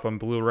pick that up on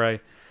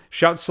Blu-ray.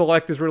 Shout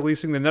Select is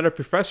releasing the Nutty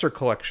Professor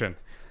collection.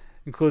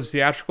 Includes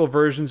theatrical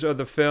versions of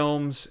the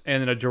films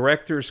and then a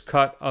director's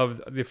cut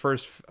of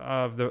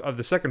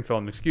the second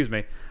film.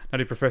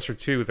 Nutty Professor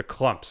 2: The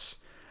Clumps.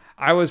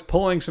 I was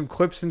pulling some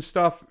clips and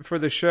stuff for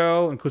the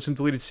show, include some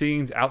deleted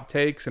scenes,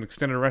 outtakes, an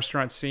extended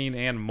restaurant scene,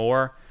 and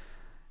more.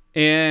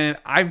 And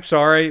I'm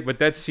sorry, but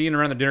that scene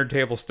around the dinner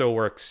table still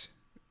works.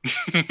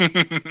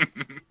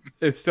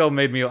 It still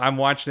made me. I'm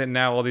watching it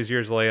now all these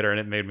years later, and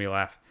it made me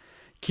laugh.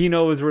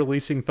 Kino is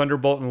releasing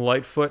Thunderbolt and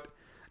Lightfoot.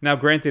 Now,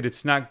 granted,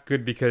 it's not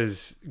good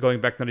because going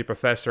back to Nutty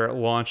Professor, it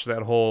launched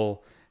that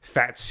whole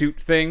fat suit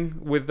thing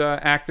with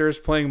actors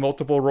playing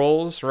multiple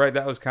roles, right?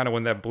 That was kind of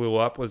when that blew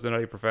up, was the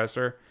Nutty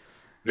Professor.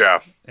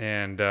 Yeah.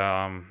 And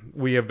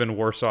we have been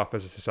worse off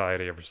as a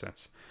society ever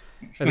since.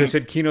 As I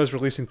said, Kino is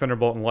releasing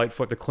Thunderbolt and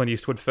Lightfoot, the Clint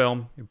Eastwood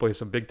film. He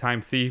plays a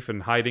big-time thief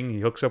in hiding. He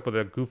hooks up with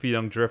a goofy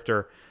young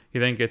drifter. He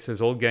then gets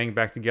his old gang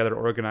back together to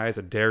organize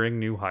a daring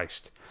new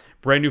heist.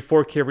 Brand new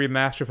 4K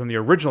remaster from the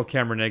original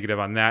camera negative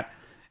on that,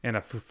 and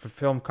a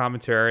film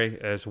commentary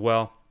as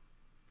well.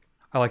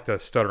 I like to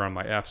stutter on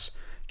my Fs.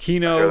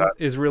 Kino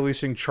is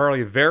releasing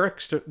Charlie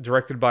Varick,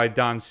 directed by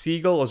Don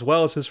Siegel, as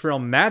well as his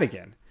film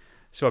Madigan.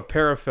 So a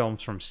pair of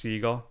films from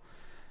Siegel.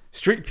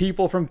 Street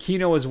People from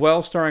Kino as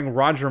well, starring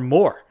Roger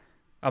Moore.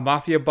 A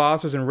mafia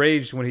boss is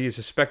enraged when he is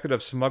suspected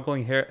of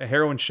smuggling a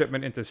heroin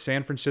shipment into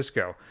San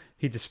Francisco.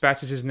 He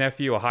dispatches his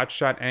nephew, a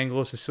hotshot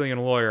Anglo-Sicilian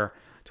lawyer,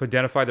 to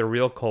identify the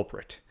real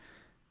culprit.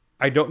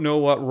 I don't know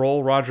what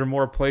role Roger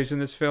Moore plays in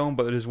this film,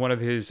 but it is one of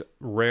his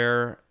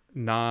rare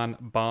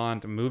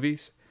non-Bond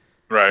movies.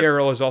 Right.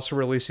 Arrow is also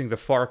releasing The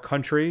Far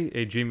Country,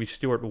 a Jimmy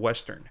Stewart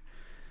Western.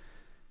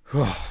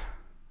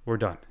 We're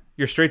done.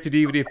 Your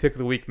straight-to-DVD pick of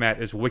the week,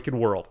 Matt, is Wicked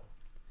World.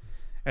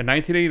 In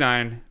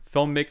 1989,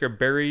 filmmaker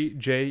Barry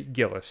J.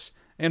 Gillis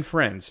and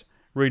friends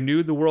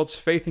renewed the world's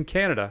faith in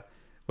Canada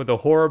with a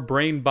horror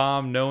brain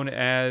bomb known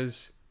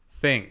as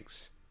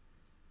Things.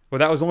 Well,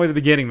 that was only the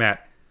beginning,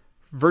 Matt.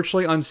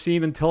 Virtually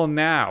unseen until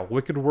now,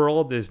 Wicked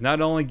World is not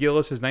only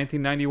Gillis'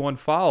 1991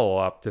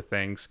 follow-up to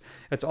Things,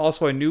 it's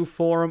also a new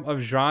form of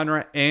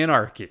genre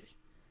anarchy.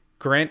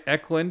 Grant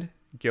Eklund,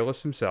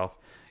 Gillis himself,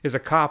 is a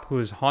cop who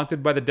is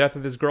haunted by the death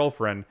of his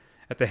girlfriend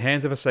at the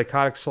hands of a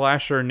psychotic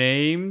slasher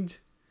named...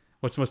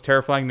 What's the most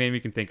terrifying name you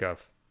can think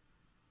of?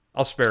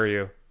 I'll spare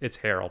you. It's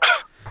Harold.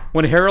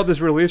 When Harold is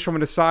released from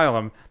an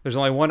asylum, there's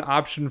only one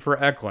option for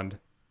Eklund: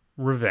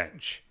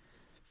 revenge.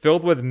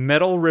 Filled with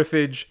metal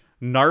riffage,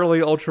 gnarly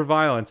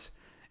ultraviolence,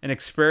 and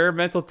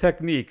experimental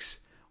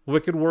techniques,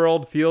 Wicked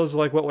World feels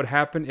like what would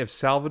happen if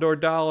Salvador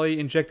Dali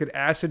injected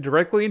acid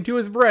directly into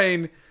his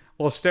brain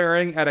while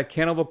staring at a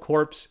Cannibal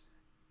Corpse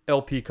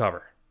LP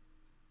cover.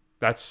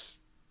 That's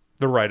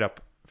the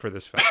write-up for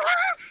this film.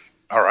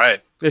 All right.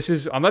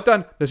 I'm not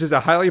done. This is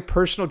a highly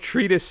personal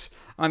treatise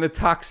on the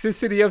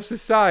toxicity of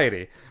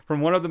society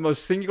from one of the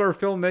most singular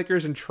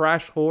filmmakers in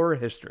trash horror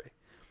history.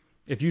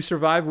 If you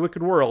survive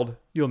Wicked World,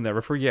 you'll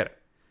never forget it.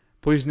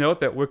 Please note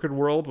that Wicked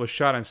World was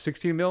shot on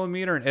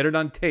 16mm and edited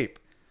on tape.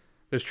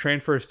 This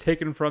transfer is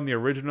taken from the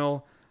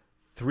original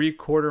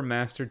 3/4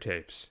 master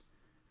tapes.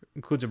 It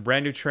includes a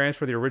brand new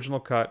transfer of the original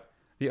cut,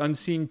 the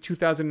unseen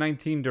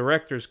 2019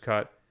 director's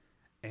cut,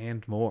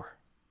 and more.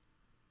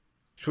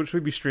 What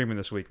should we be streaming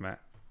this week, Matt?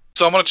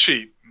 So I'm going to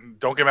cheat.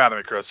 Don't get mad at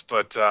me, Chris,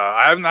 but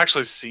I haven't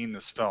actually seen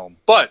this film.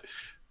 But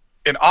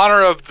in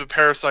honor of the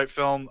Parasite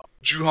film,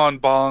 Joon-ho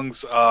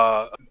Bong's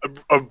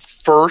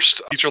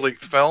first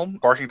feature-length film,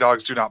 Barking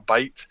Dogs Do Not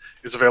Bite,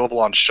 is available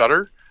on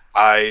Shudder.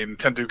 I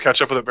intend to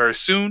catch up with it very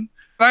soon,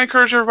 and I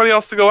encourage everybody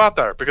else to go out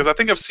there, because I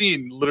think I've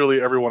seen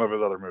literally every one of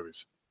his other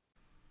movies.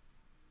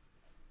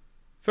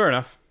 Fair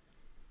enough.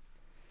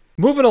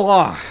 Moving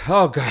along.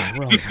 Oh, God,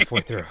 we're only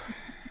halfway through.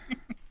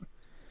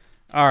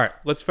 All right,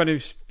 let's spend a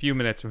few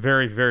minutes,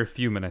 very, very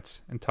few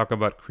minutes, and talk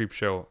about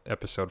Creepshow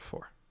Episode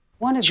 4.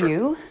 One of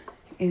you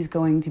is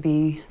going to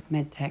be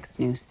MedTech's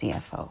new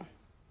CFO.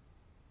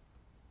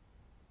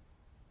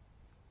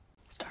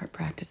 Start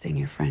practicing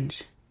your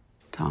French,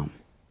 Tom.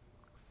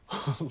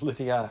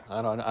 Lydia,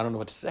 I don't know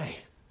what to say.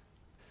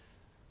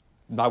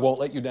 I won't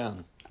let you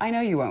down. I know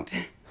you won't.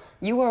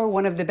 You are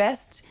one of the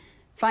best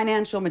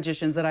financial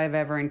magicians that I've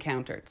ever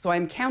encountered. So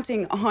I'm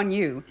counting on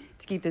you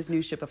to keep this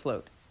new ship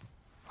afloat.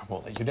 I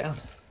won't let you down.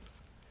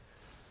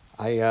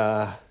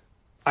 I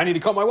need to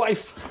call my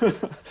wife.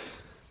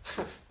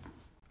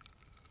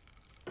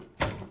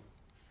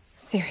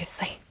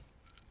 Seriously.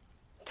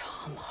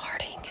 Tom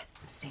Harding.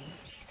 See?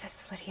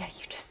 Jesus, Lydia,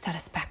 you just set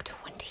us back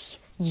 20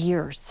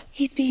 years.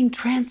 He's being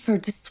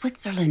transferred to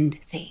Switzerland,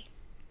 see?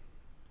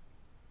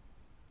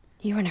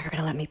 You were never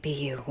gonna let me be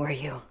you, were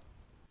you?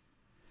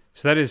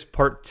 So that is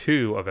part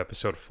 2 of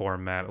episode 4,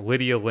 Matt.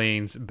 Lydia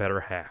Lane's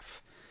better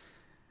half.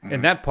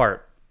 In that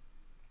part,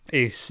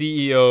 a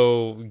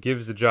CEO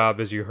gives the job,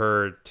 as you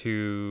heard,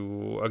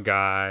 to a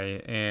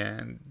guy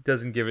and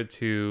doesn't give it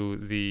to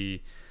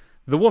the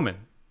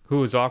woman,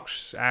 who is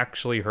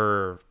actually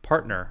her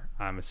partner,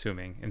 I'm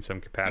assuming, in some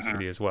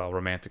capacity as well,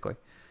 romantically.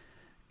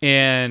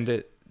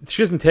 And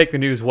she doesn't take the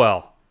news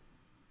well.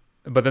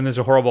 But then there's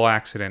a horrible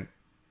accident.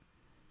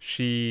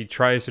 She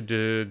tries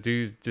to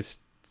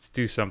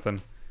do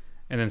something,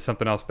 and then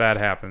something else bad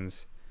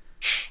happens.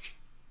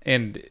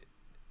 And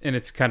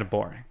it's kind of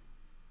boring.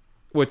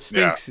 What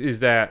stinks is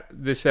that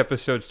this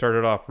episode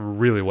started off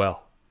really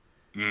well.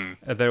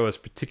 That it was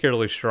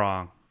particularly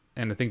strong,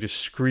 and the thing just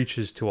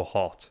screeches to a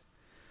halt.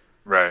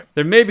 Right.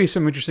 There may be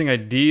some interesting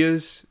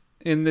ideas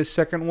in this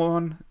second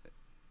one,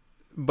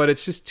 but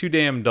it's just too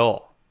damn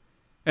dull.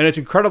 And it's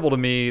incredible to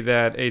me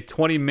that a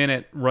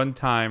 20-minute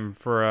runtime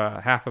for a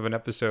half of an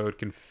episode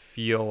can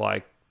feel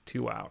like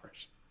 2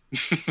 hours.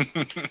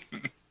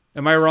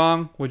 Am I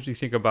wrong? What did you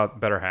think about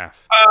Better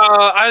Half?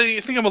 I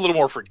think I'm a little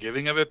more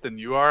forgiving of it than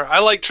you are. I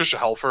like Trisha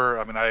Helfer.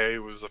 I mean, I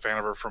was a fan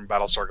of her from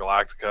Battlestar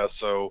Galactica,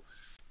 so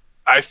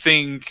I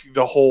think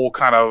the whole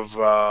kind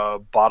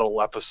of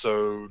bottle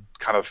episode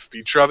kind of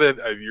feature of it,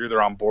 you're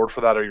either on board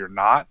for that or you're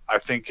not. I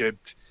think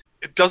it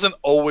doesn't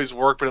always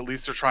work, but at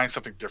least they're trying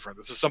something different.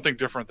 This is something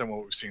different than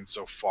what we've seen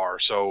so far.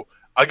 So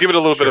I'll give it a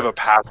little bit of a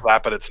pass for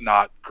that, but it's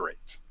not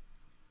great.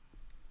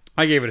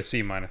 I gave it a C-.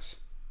 Yeah,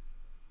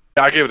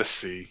 I gave it a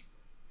C.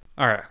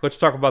 All right, let's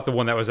talk about the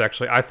one that was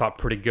actually, I thought,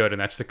 pretty good, and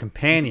that's The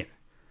Companion.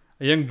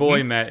 A young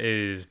boy, Matt,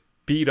 is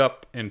beat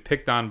up and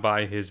picked on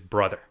by his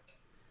brother.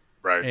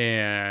 Right.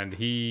 And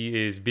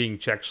he is being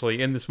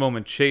actually, in this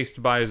moment,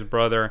 chased by his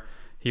brother.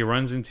 He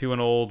runs into an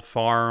old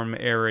farm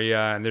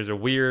area, and there's a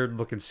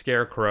weird-looking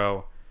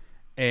scarecrow.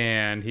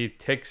 And he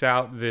takes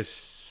out this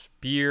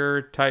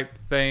spear-type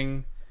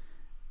thing,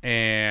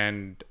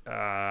 and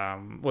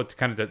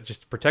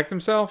just to protect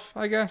himself,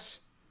 I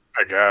guess?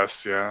 I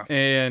guess, yeah.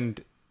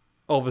 And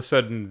all of a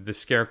sudden, the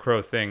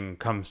scarecrow thing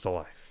comes to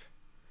life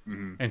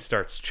and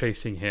starts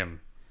chasing him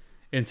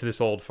into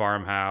this old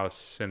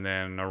farmhouse and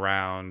then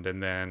around,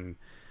 and then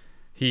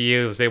he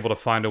was able to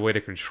find a way to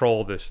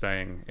control this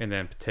thing and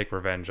then take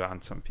revenge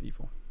on some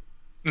people.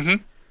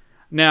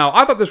 Now,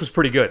 I thought this was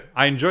pretty good.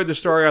 I enjoyed the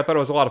story. I thought it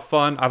was a lot of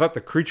fun. I thought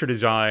the creature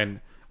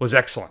design was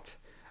excellent.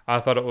 I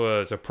thought it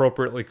was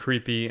appropriately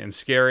creepy and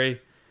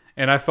scary.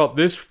 And I felt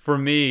this, for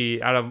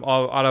me, out of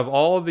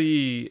all of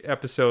the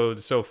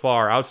episodes so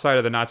far, outside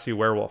of the Nazi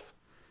werewolf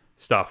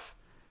stuff,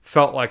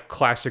 felt like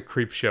classic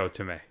Creepshow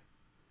to me.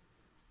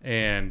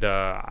 And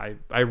I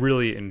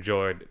really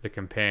enjoyed The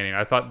Companion.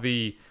 I thought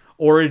the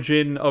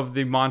origin of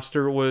the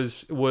monster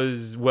was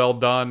well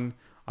done.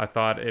 I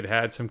thought it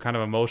had some kind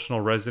of emotional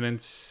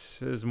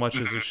resonance, as much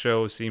as the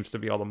show seems to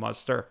be all the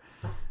muster.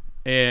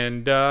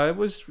 And it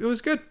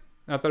was good.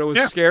 I thought it was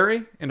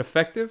scary and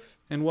effective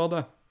and well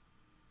done.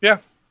 Yeah.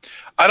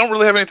 I don't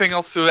really have anything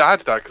else to add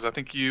to that, because I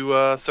think you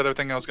said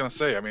everything I was going to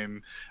say. I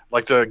mean, I'd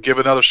like to give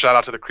another shout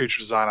out to the creature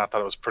design. I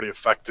thought it was pretty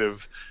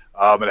effective.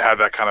 It had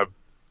that kind of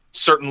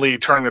certainly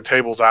turning the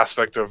tables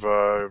aspect of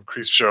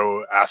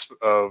Creepshow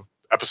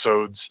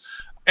episodes.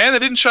 And they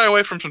didn't shy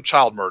away from some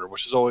child murder,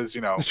 which is always,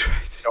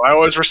 Right. I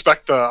always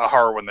respect the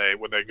horror when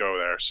they go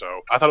there.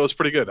 So I thought it was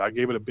pretty good. I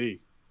gave it a B.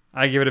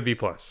 I give it a B+.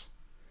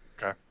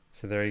 Okay.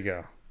 So there you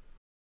go.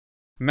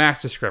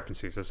 Mass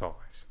discrepancies, as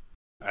always.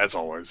 As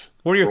always.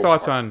 What are your Rules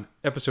thoughts are. on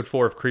episode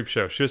 4 of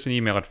Creepshow? Shoot us an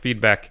email at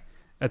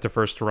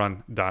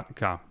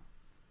feedback@thefirstrun.com.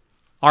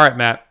 All right,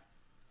 Matt.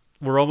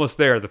 We're almost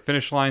there. The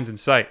finish line's in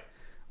sight.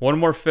 One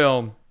more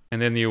film,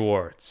 and then the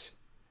awards.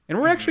 And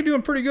we're actually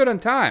doing pretty good on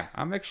time.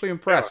 I'm actually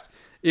impressed.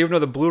 Even though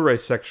the Blu-ray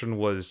section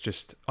was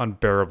just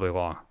unbearably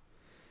long.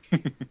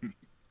 Well,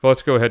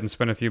 let's go ahead and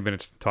spend a few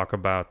minutes to talk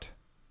about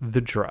The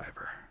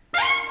Driver.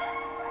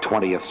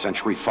 20th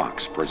Century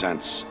Fox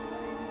presents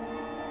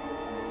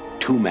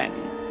two men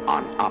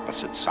on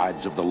opposite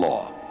sides of the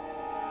law.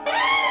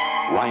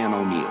 Ryan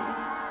O'Neal,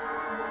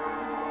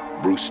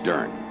 Bruce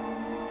Dern,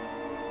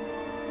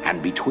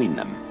 and between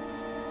them,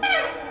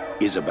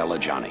 Isabelle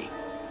Adjani.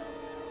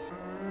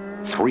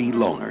 Three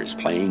loners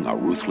playing a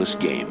ruthless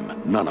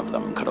game none of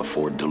them could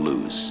afford to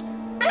lose.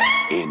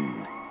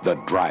 In The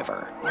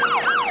Driver.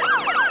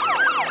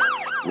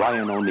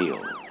 Ryan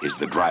O'Neal is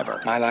the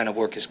driver. My line of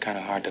work is kind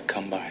of hard to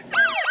come by.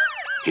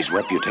 His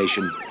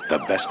reputation, the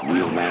best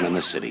wheelman in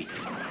the city.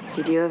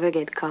 Did you ever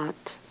get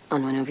caught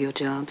on one of your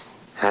jobs?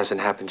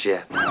 Hasn't happened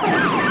yet.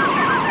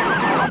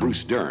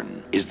 Bruce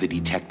Dern is the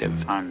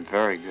detective. I'm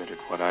very good at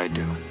what I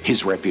do.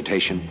 His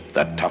reputation,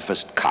 the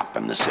toughest cop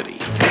in the city.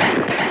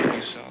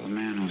 You saw the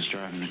man who was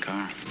driving the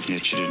car,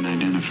 yet you didn't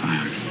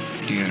identify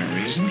him. You got a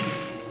reason?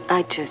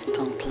 I just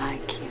don't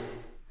like him.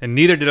 And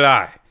neither did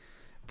I.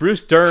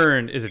 Bruce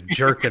Dern is a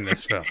jerk in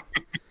this film.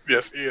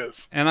 Yes, he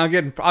is. And I'll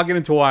get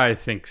into why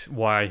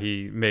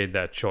he made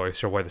that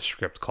choice or why the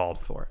script called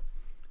for it.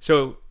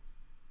 So,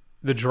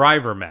 The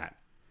Driver, Matt.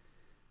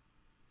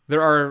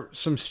 There are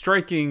some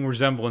striking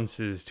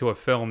resemblances to a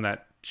film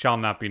that shall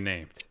not be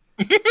named.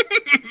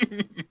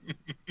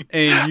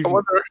 And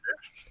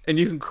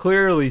you can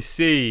clearly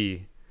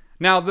see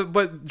now.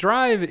 But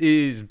Drive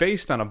is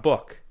based on a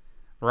book,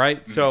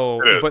 right?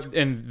 So,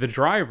 and The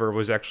Driver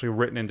was actually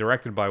written and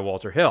directed by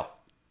Walter Hill.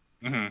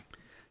 Mm-hmm.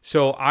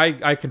 So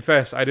I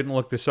confess I didn't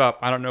look this up.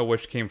 I don't know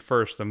which came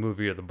first, the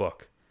movie or the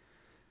book.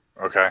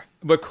 Okay.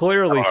 But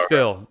clearly,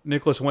 still,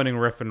 Nicholas Winding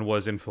Refn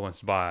was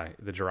influenced by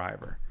The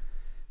Driver.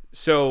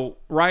 So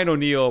Ryan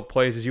O'Neal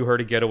plays, as you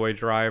heard, a getaway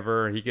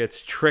driver. He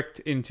gets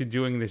tricked into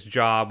doing this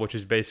job, which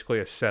is basically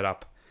a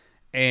setup.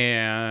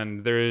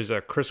 And there's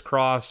a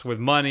crisscross with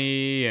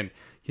money, and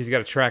he's got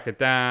to track it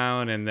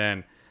down. And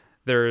then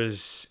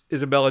there's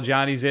Isabelle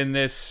Adjani's in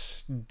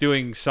this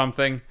doing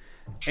something.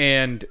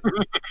 And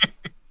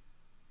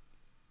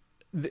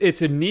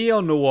it's a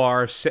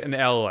neo-noir set in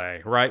LA,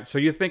 right? So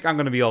you think I'm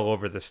going to be all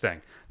over this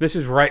thing. This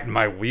is right in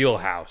my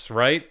wheelhouse,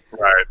 right?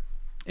 Right.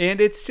 And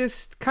it's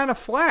just kind of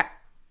flat.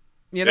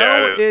 You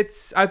know,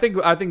 it's I think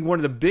one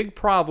of the big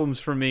problems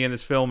for me in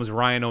this film is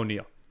Ryan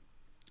O'Neal.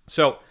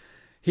 So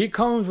he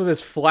comes with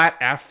this flat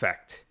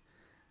affect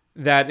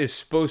that is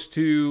supposed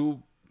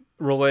to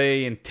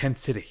relay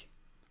intensity,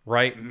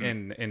 right?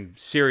 Mm-hmm. And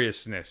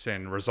seriousness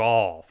and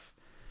resolve.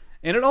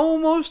 And it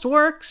almost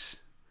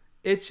works.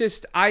 It's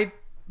just I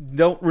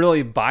don't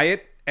really buy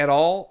it at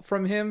all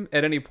from him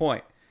at any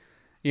point.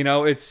 You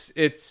know,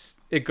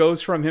 it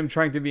goes from him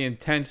trying to be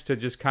intense to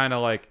just kind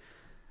of like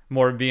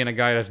more being a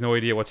guy that has no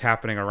idea what's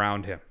happening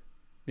around him.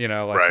 You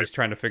know, like he's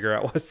trying to figure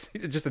out what's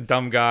just a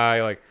dumb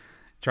guy, like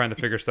trying to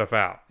figure stuff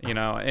out, you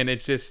know, and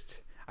it's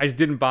just, I just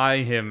didn't buy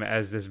him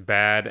as this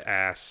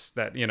badass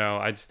that, you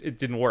know, it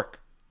didn't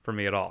work for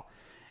me at all.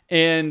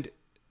 And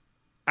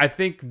I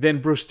think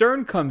then Bruce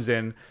Dern comes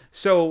in.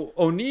 So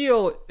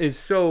O'Neal is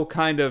so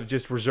kind of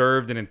just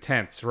reserved and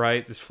intense,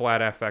 right? This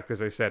flat affect,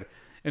 as I said.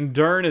 And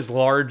Dern is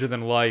larger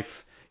than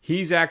life.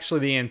 He's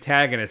actually the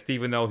antagonist,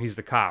 even though he's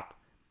the cop.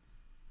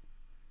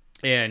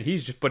 And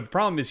but the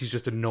problem is he's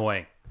just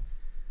annoying.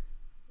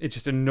 It's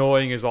just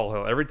annoying as all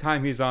hell. Every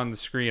time he's on the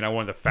screen, I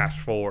wanted to fast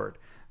forward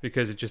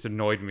because it just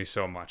annoyed me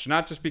so much.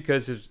 Not just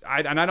because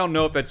I don't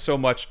know if that's so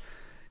much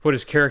what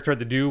his character had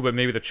to do, but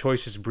maybe the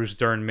choices Bruce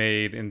Dern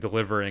made in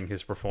delivering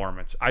his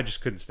performance. I just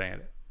couldn't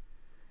stand it.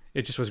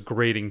 It just was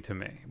grating to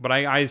me. But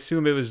I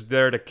assume it was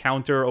there to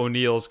counter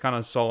O'Neal's kind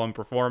of sullen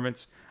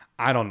performance.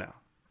 I don't know.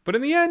 But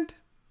in the end,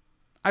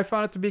 I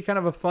found it to be kind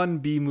of a fun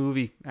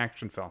B-movie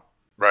action film.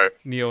 Right.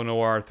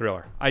 Neo-noir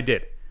thriller. I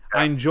did.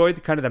 Yeah. I enjoyed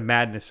the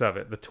madness of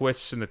it, the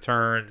twists and the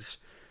turns,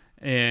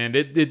 and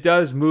it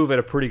does move at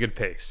a pretty good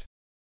pace.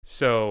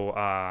 So,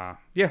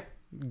 yeah,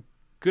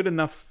 good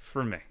enough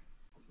for me.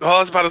 Well,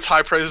 that's about as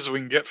high praise as we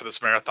can get for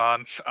this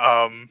marathon.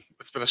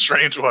 It's been a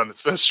strange one.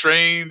 It's been a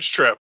strange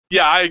trip.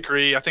 Yeah, I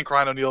agree. I think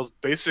Ryan O'Neal's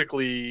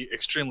basically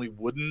extremely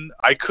wooden.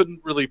 I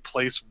couldn't really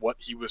place what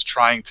he was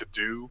trying to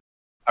do.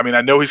 I mean,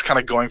 I know he's kind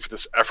of going for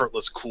this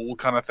effortless cool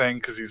kind of thing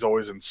because he's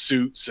always in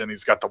suits and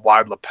he's got the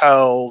wide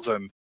lapels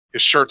and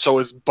his shirt's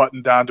always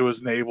buttoned down to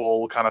his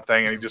navel kind of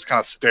thing, and he just kind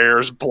of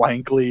stares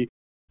blankly.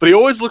 but he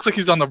always looks like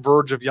he's on the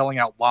verge of yelling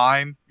out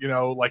line, you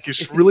know, like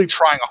he's really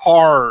trying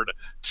hard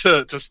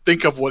to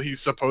think of what he's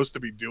supposed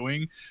to be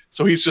doing.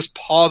 So he's just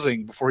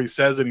pausing before he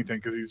says anything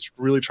because he's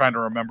really trying to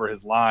remember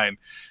his line.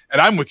 And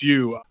I'm with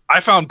you. I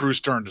found Bruce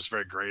Dern just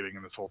very grating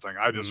in this whole thing.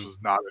 I just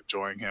was not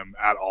enjoying him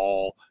at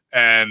all.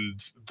 And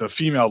the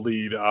female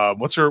lead,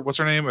 what's her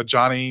name?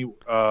 Adjani?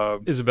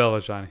 Isabelle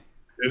Adjani.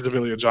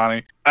 Isabelle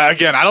Adjani.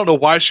 Again, I don't know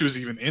why she was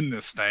even in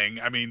this thing.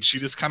 I mean, she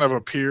just kind of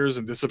appears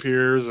and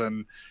disappears,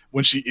 and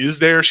when she is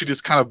there, she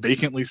just kind of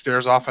vacantly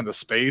stares off into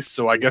space.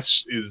 So I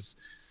guess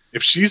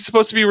if she's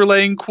supposed to be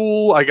relaying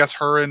cool, I guess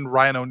her and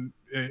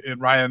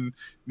Ryan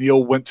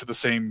Neal went to the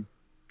same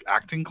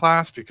acting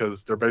class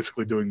because they're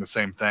basically doing the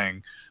same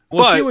thing.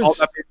 Well, but she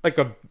was like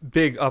a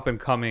big up and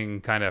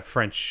coming kind of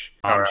French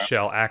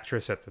shell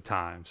actress at the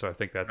time, so I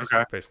think that's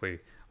basically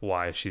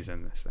why she's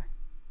in this thing.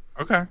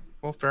 Okay.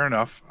 Well, fair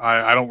enough.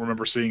 I don't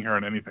remember seeing her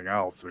in anything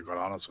else, to be quite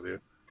honest with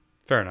you.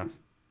 Fair enough.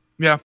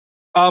 Yeah.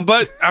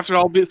 But after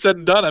all said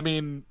and done, I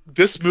mean,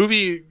 this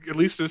movie, at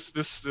least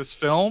this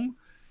film,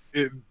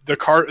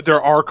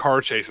 there are car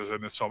chases in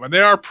this film, and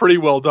they are pretty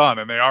well done,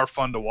 and they are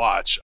fun to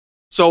watch.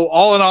 So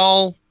all in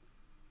all,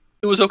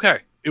 it was okay.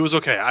 It was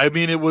okay. I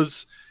mean,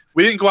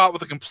 we didn't go out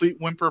with a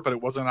complete whimper, but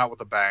it wasn't out with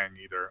a bang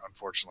either,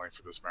 unfortunately,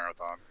 for this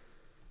marathon.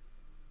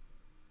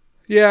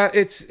 Yeah,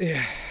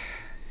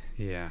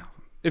 yeah.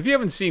 If you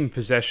haven't seen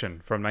Possession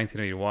from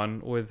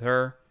 1981 with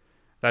her,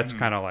 that's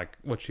kind of like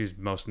what she's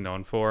most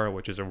known for,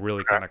 which is a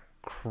really kind of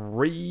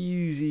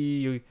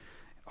crazy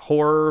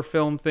horror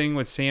film thing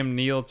with Sam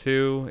Neill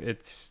too.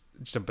 It's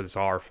just a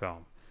bizarre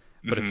film,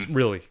 but it's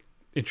really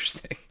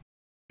interesting.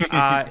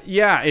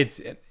 Yeah,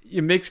 it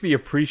makes me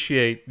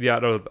appreciate the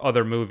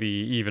other movie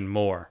even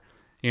more.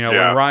 You know,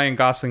 when Ryan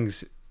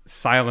Gosling's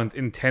silent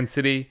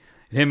intensity,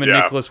 him and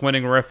Nicholas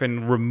Winding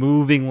Refn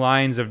removing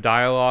lines of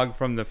dialogue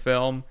from the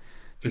film.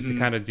 Just to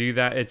kind of do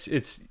that, it's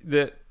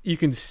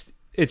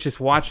just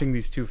watching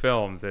these two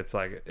films. It's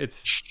like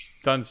it's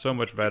done so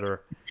much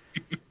better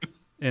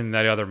in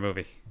that other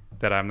movie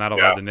that I'm not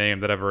allowed to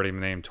name that I've already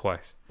named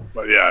twice.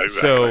 But yeah,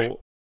 exactly. So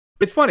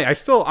it's funny.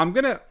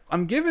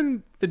 I'm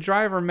giving The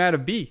Driver Matt a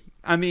B.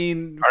 I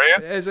mean,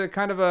 as a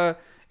kind of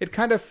it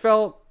kind of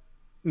felt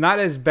not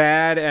as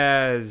bad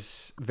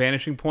as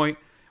Vanishing Point,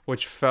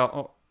 which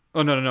felt.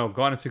 Oh no!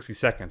 Gone in 60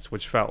 Seconds,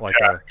 which felt like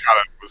a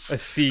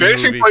C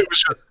Vanishing movie. Point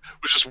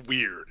was just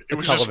weird. It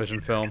was a television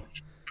film.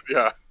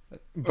 Yeah,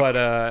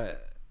 but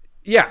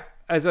yeah,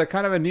 as a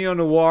kind of a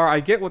neo-noir,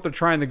 I get what they're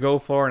trying to go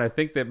for, and I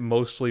think that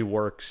mostly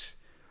works.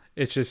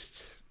 It's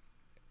just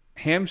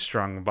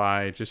hamstrung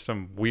by just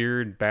some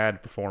weird,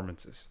 bad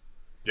performances.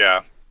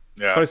 Yeah.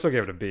 But I still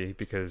gave it a B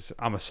because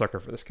I'm a sucker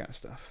for this kind of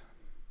stuff.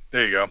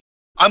 There you go.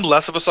 I'm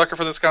less of a sucker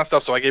for this kind of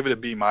stuff, so I gave it a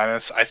B-. I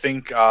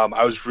think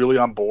I was really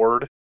on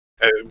board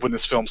when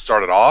this film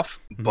started off,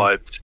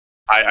 but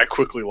I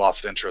quickly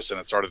lost interest, and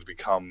it started to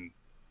become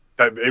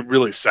that it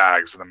really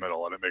sags in the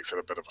middle, and it makes it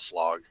a bit of a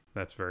slog.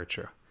 That's very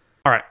true.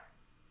 All right,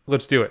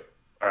 let's do it.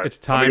 All right, it's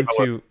time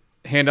to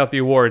hand out the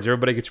awards.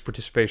 Everybody gets a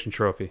participation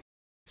trophy.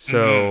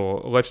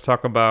 So let's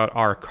talk about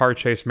our Car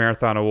Chase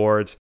Marathon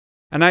Awards.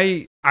 And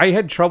I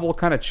had trouble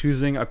kind of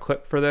choosing a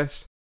clip for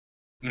this.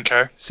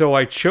 Okay. So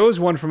I chose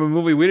one from a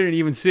movie we didn't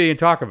even see and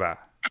talk about.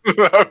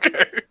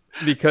 Okay.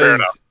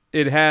 Because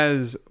it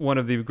has one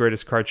of the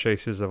greatest car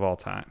chases of all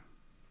time.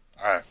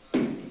 All right.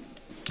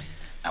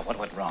 Now, what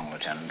went wrong,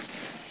 Lieutenant?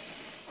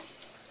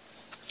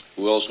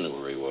 Who else knew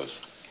where he was?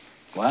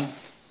 What?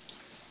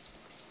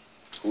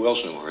 Who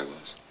else knew where he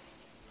was?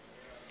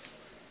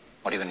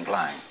 What are you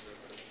implying?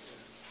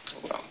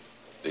 Well,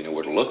 they knew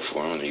where to look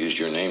for him, and they used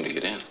your name to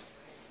get in.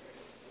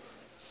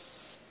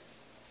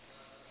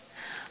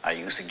 Are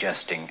you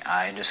suggesting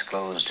I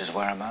disclosed his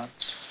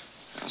whereabouts?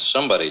 Now,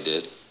 somebody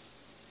did,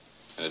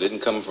 and it didn't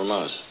come from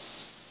us.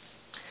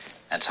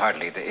 That's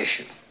hardly the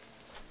issue.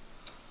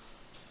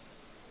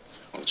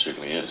 Well, it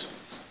certainly is.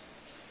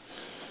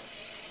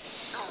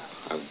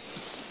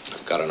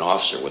 I've got an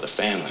officer with a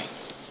family,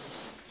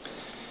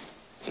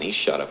 and he's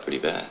shot up pretty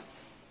bad.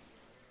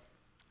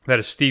 That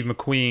is Steve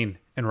McQueen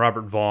and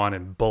Robert Vaughn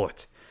in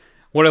Bullet.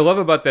 What I love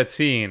about that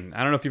scene,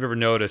 I don't know if you've ever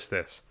noticed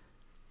this,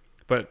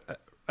 but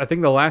I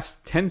think the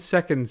last 10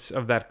 seconds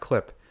of that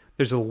clip,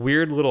 there's a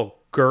weird little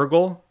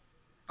gurgle.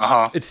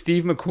 It's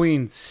Steve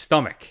McQueen's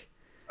stomach.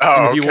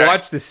 And if you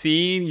watch the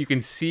scene, you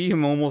can see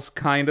him almost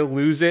kind of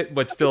lose it,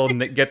 but still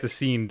get the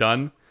scene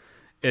done.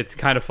 It's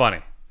kind of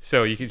funny.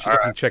 So you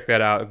can check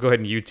that out. Go ahead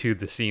and YouTube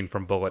the scene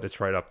from Bullet. It's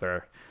right up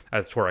there.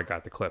 That's where I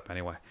got the clip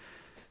anyway.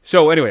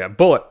 So anyway,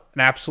 Bullet,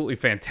 an absolutely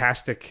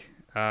fantastic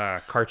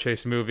car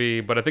chase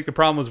movie. But I think the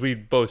problem was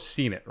we'd both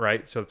seen it,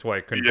 right? So that's why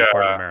I couldn't be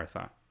part of the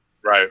marathon.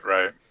 Right.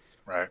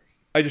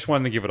 I just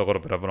wanted to give it a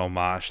little bit of an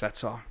homage.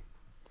 That's all.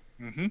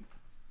 Mm-hmm.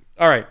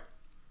 All right.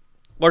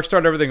 Let's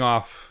start everything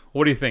off.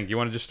 What do you think? You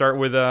want to just start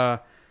with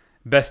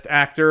Best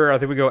Actor? I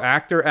think we go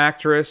Actor,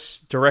 Actress,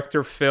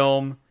 Director,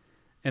 Film,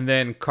 and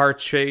then Car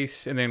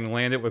Chase, and then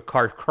land it with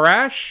Car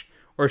Crash?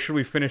 Or should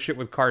we finish it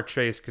with Car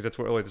Chase because that's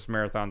what really this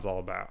marathon's all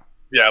about?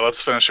 Yeah,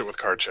 let's finish it with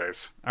Car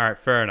Chase. All right,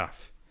 fair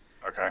enough.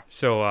 Okay.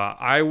 So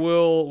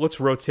let's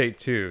rotate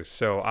too.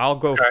 So I'll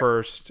go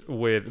first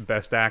with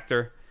Best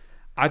Actor.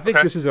 I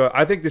think this is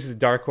a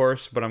dark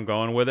horse, but I'm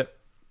going with it.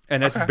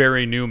 And that's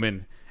Barry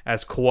Newman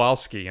as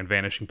Kowalski in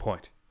Vanishing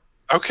Point.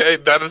 Okay,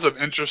 that is an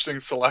interesting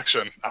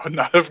selection. I would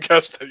not have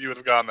guessed that you would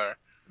have gone there.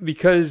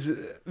 Because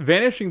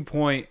Vanishing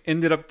Point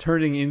ended up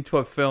turning into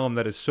a film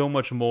that is so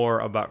much more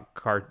about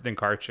than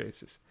car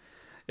chases.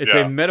 It's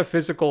a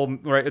metaphysical,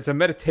 right? It's a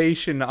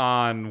meditation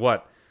on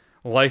what?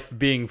 Life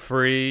being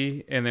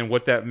free, and then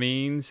what that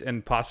means,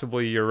 and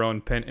possibly your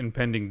own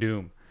impending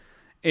doom.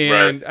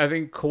 And I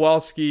think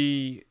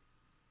Kowalski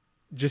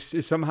just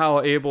is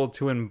somehow able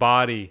to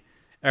embody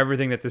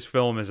everything that this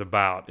film is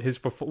about.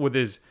 With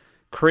his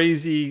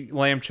crazy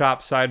lamb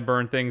chop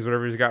sideburn things,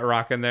 whatever he's got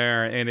rocking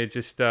there, and it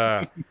just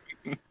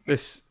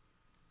this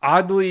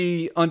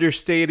oddly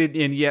understated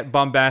and yet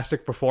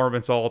bombastic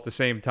performance all at the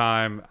same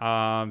time.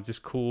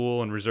 Just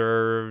cool and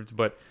reserved,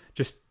 but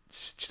just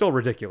still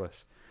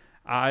ridiculous.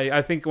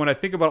 I think when I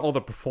think about all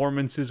the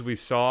performances we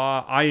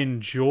saw, I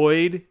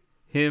enjoyed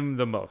him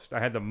the most. I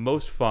had the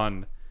most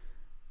fun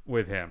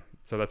with him,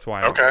 so that's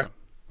why.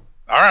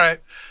 All right.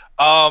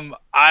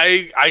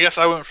 I guess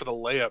I went for the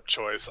layup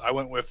choice. I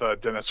went with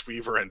Dennis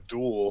Weaver in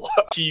Duel.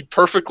 He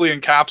perfectly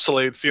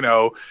encapsulates,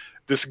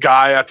 this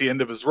guy at the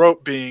end of his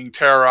rope being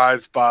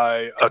terrorized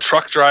by a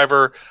truck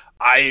driver.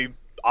 I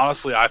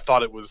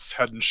thought it was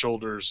head and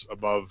shoulders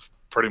above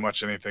pretty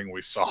much anything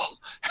we saw,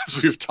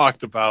 as we've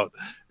talked about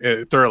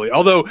thoroughly.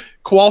 Although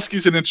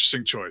Kowalski's an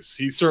interesting choice.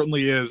 He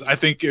certainly is. I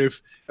think if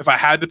I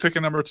had to pick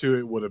a number 2,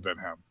 it would have been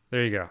him.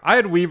 There you go. I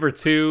had Weaver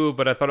too,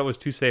 but I thought it was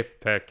too safe to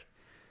pick.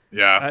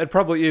 Yeah. It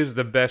probably is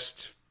the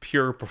best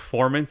pure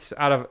performance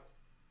out of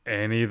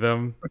any of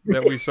them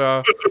that we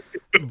saw.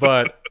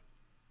 But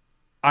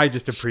I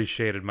just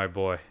appreciated my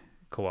boy,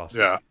 Kowalski.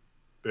 Yeah.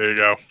 There you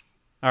go.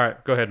 All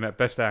right, go ahead, Matt.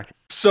 Best actor.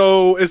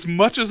 So as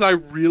much as I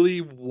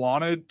really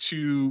wanted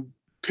to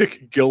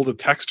pick Gilda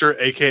Texter,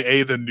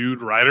 aka the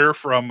nude writer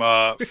from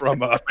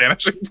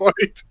Vanishing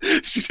Point,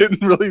 she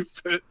didn't really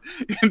fit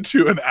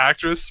into an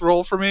actress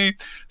role for me.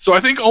 So I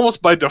think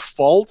almost by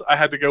default, I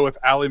had to go with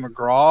Ally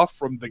McGraw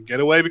from The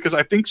Getaway, because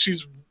I think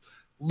she's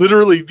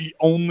literally the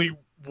only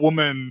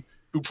woman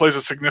who plays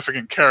a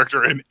significant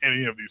character in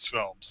any of these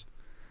films.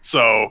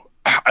 So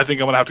I think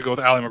I'm gonna have to go with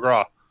Ally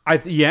McGraw.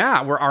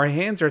 Where our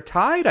hands are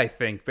tied, I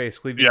think,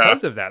 basically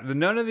because of that.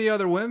 None of the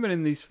other women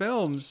in these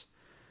films,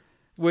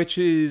 which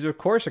is, of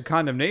course, a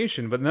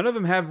condemnation, but none of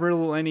them have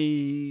really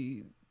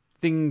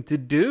anything to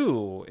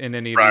do in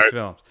any of these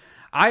films.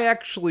 I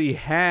actually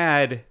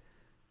had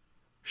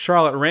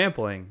Charlotte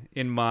Rampling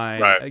in my,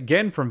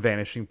 again from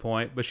Vanishing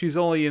Point, but she's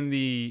only in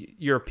the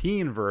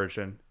European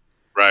version,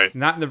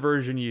 not in the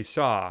version you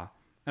saw.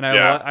 And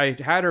I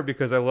had her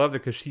because I loved it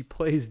because she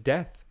plays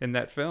death in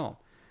that film.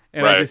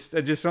 And I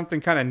just something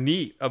kind of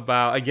neat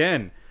about,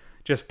 again,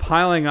 just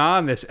piling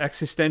on this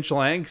existential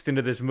angst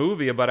into this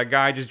movie about a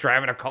guy just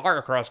driving a car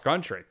across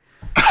country.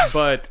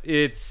 But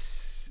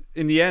it's,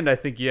 in the end, I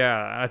think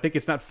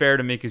it's not fair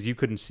to me because you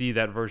couldn't see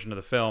that version of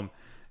the film.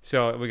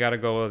 So we got to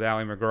go with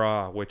Ally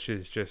McGraw, which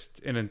is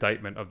just an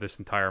indictment of this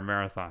entire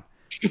marathon.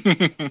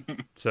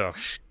 So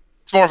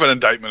it's more of an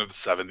indictment of the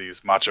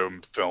 70s, macho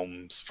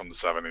films from the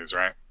 70s,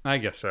 right? I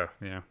guess so,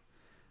 yeah.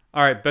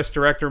 All right, best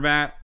director,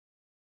 Matt.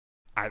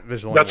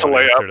 There's only That's one a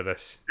layup. answer to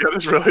this.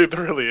 Yeah,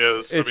 there really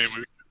is.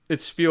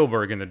 It's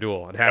Spielberg in The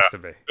Duel. It has to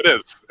be.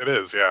 It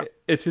is, yeah.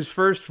 It's his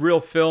first real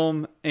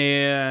film,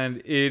 and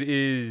it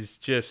is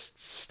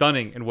just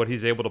stunning in what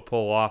he's able to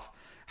pull off.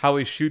 How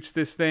he shoots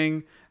this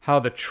thing, how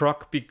the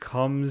truck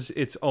becomes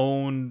its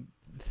own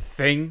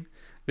thing,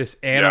 this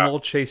animal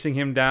chasing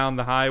him down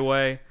the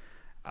highway.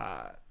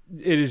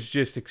 It is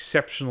just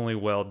exceptionally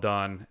well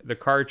done. The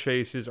car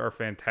chases are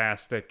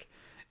fantastic.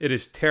 It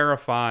is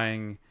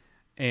terrifying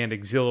and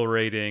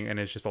exhilarating, and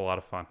it's just a lot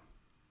of fun.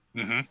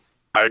 Mm-hmm.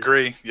 I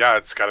agree. Yeah,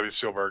 it's got to be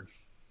Spielberg.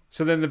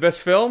 So then the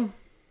best film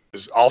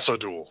is also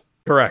Duel.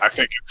 Correct. I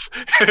think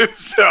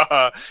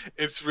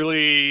it's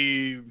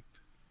really,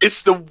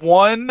 it's the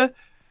one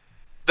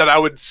that I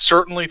would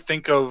certainly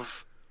think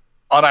of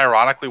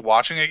unironically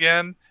watching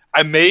again.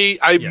 I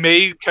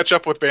may catch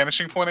up with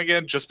Vanishing Point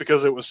again just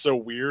because it was so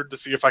weird to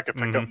see if I could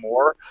pick up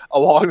more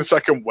along the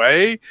second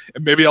way,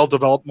 and maybe I'll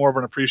develop more of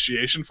an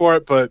appreciation for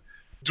it. But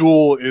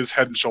Duel is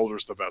head and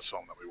shoulders the best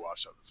film that we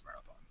watched on this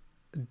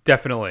marathon.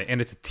 Definitely, and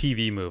it's a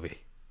TV movie.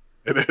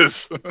 It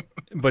is.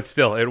 But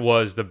still, it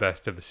was the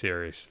best of the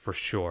series, for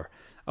sure.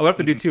 I'll have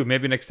to do, too,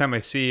 maybe next time I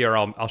see, or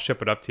I'll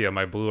ship it up to you on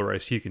my Blu-ray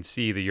so you can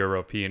see the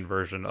European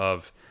version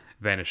of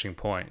Vanishing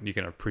Point, and you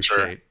can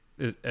appreciate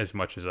it as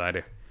much as I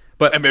do.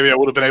 And maybe I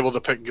would have been able to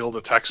pick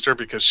Gilda Texter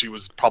because she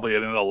was probably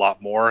in it a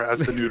lot more as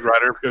the nude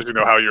writer, because you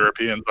know how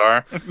Europeans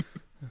are.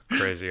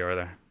 Crazy, are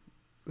they?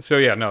 So,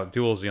 yeah, no,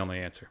 Duel's the only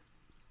answer.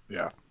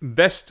 Yeah.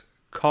 Best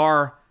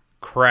car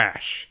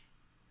crash.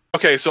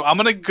 Okay, so I'm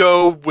going to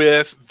go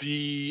with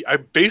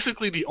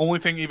basically the only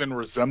thing even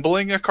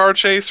resembling a car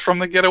chase from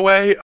The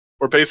Getaway,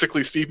 where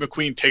basically Steve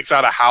McQueen takes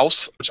out a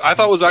house, which I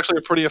thought was actually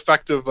a pretty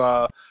effective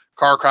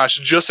car crash,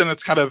 just in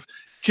its kind of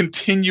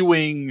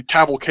continuing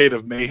cavalcade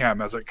of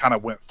mayhem as it kind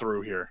of went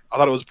through here. I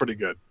thought it was pretty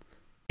good.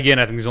 Again,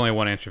 I think there's only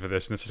one answer for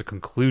this, and this is a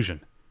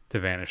conclusion to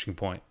Vanishing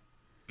Point.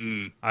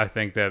 I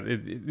think that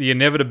the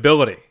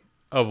inevitability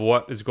of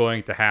what is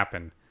going to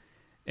happen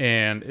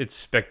and its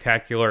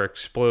spectacular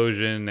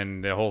explosion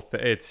and the whole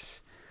thing,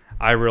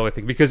 I really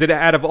think, because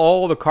out of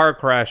all the car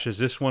crashes,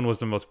 this one was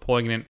the most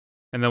poignant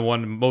and the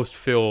one most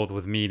filled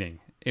with meaning.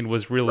 It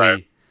was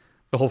really,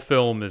 the whole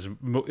film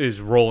is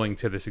rolling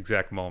to this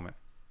exact moment.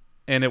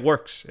 And it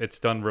works. It's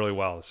done really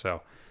well.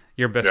 So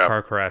your best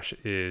car crash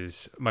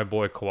is my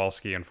boy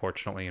Kowalski,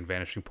 unfortunately, in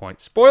Vanishing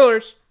Point.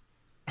 Spoilers!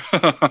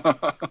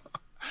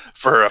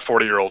 For a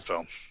 40-year-old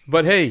film.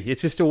 But hey,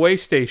 it's just a way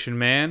station,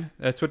 man.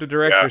 That's what the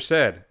director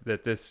said.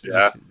 That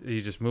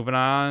he's just moving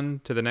on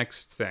to the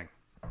next thing.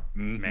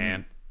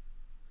 Man.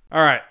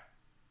 All right.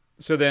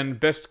 So then,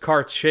 best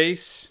car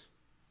chase.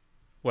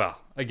 Well,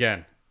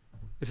 again,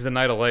 this is the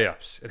night of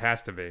layups. It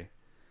has to be.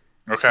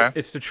 Okay.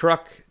 It's the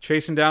truck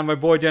chasing down my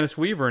boy Dennis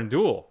Weaver in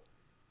Duel.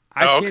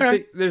 I can't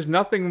think, there's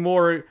nothing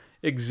more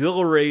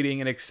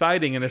exhilarating and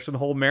exciting in this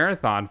whole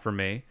marathon for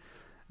me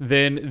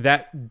than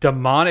that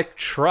demonic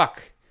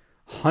truck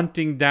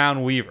hunting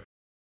down Weaver.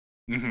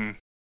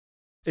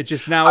 It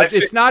just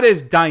it's not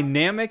as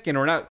dynamic, and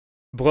we're not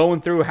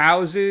blowing through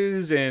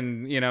houses,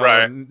 and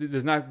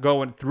there's not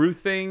going through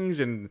things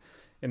and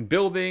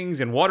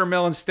buildings and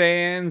watermelon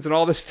stands and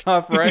all this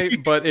stuff,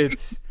 right? But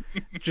it's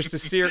just the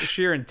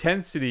sheer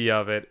intensity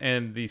of it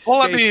and the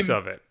stakes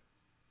of it.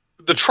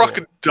 The truck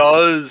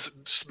does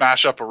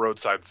smash up a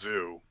roadside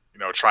zoo,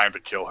 trying to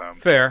kill him.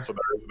 Fair. So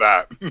there is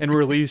that. And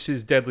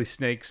releases deadly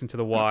snakes into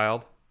the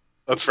wild.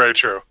 That's very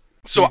true.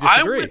 So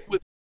I went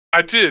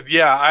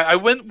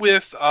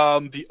with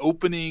the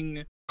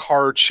opening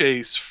car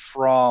chase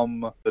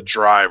from the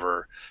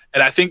driver.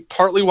 And I think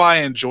partly why I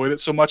enjoyed it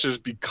so much is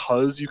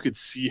because you could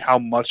see how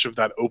much of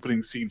that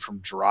opening scene from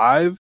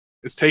Drive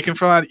is taken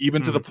from that,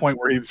 even to the point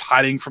where he's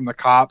hiding from the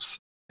cops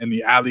in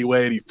the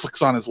alleyway and he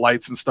flicks on his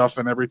lights and stuff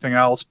and everything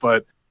else.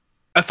 But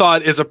I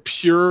thought as a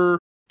pure,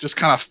 just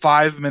kind of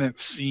 5-minute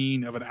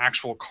scene of an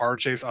actual car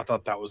chase, I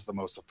thought that was the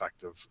most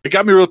effective. It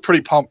got me really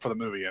pretty pumped for the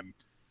movie, and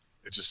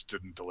it just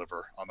didn't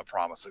deliver on the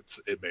promise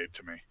it made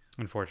to me.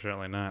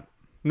 Unfortunately not.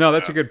 No,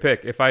 that's a good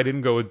pick. If I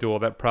didn't go with Duel,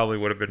 that probably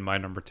would have been my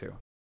number 2.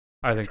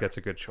 I think that's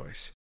a good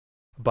choice.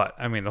 But,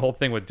 I mean, the whole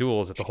thing with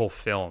Duel is that the whole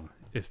film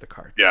is the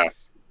car chase. Yeah,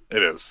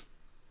 it is.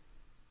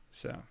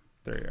 So,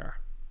 there you are.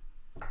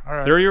 All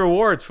right. There are your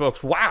awards,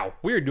 folks. Wow,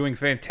 we are doing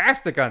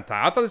fantastic on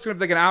time. I thought this was going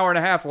to take an hour and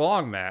a half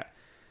long, Matt.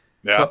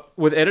 Yeah. But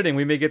with editing,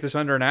 we may get this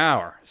under an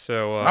hour.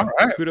 So,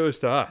 kudos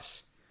to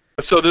us.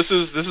 So this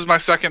is my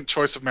second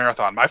choice of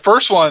marathon. My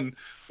first one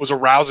was a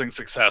rousing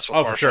success with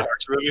martial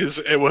arts.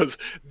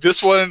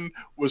 This one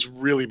was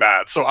really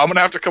bad. So I'm gonna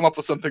have to come up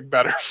with something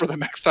better for the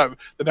next time.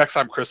 The next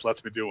time Chris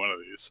lets me do one of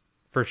these.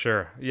 For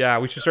sure. Yeah,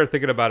 we should start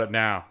thinking about it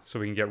now so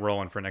we can get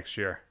rolling for next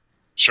year.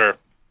 Sure.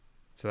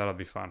 So that'll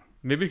be fun.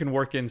 Maybe we can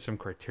work in some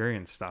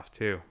Criterion stuff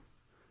too.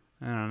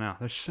 I don't know.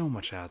 There's so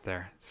much out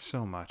there.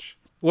 So much.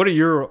 What are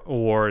your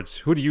awards?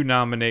 Who do you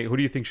nominate? Who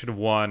do you think should have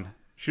won?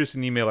 Shoot us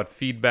an email at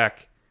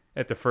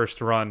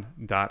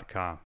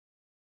feedback@thefirstrun.com.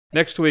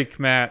 Next week,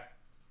 Matt,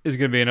 is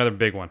going to be another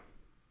big one.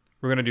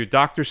 We're going to do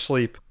Dr.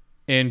 Sleep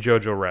and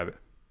Jojo Rabbit.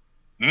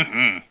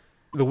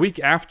 The week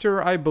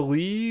after, I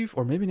believe,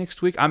 or maybe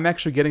next week, I'm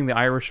actually getting The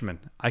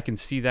Irishman. I can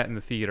see that in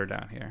the theater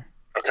down here.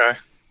 Okay.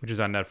 Which is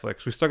on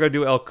Netflix. We still got to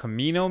do El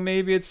Camino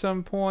maybe at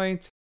some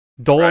point.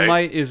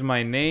 Dolomite is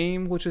My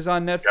Name, which is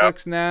on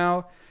Netflix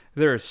now.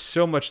 There is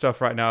so much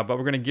stuff right now, but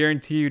we're going to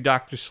guarantee you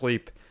Dr.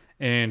 Sleep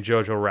and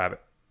Jojo Rabbit,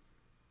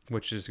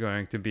 which is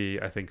going to be,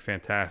 I think,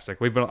 fantastic.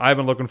 I've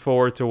been looking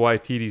forward to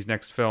Waititi's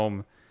next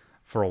film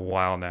for a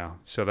while now,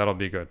 so that'll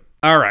be good.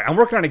 All right, I'm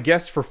working on a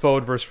guest for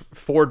Ford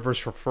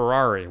versus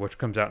Ferrari, which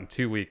comes out in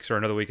 2 weeks or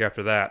another week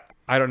after that.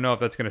 I don't know if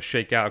that's going to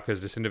shake out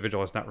because this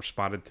individual has not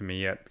responded to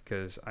me yet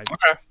because I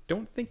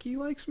don't think he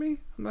likes me.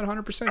 I'm not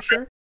 100%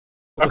 sure.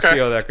 We'll see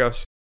how that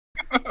goes.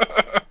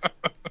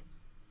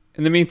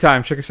 In the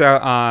meantime, check us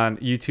out on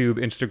YouTube,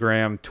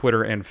 Instagram,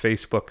 Twitter, and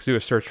Facebook. Do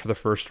a search for The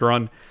First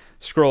Run.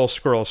 Scroll.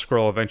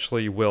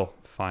 Eventually you will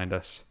find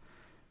us.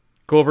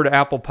 Go over to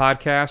Apple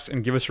Podcasts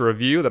and give us a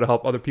review. That'll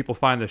help other people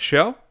find the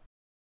show.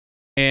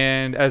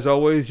 And as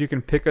always, you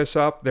can pick us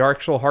up. There are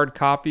actual hard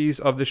copies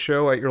of the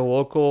show at your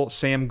local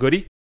Sam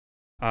Goody.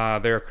 They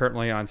are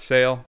currently on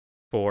sale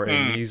for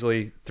a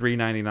measly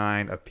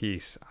 $3.99 a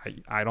piece.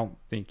 I don't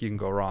think you can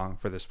go wrong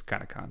for this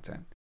kind of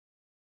content.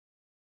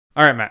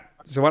 All right, Matt.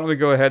 So why don't we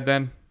go ahead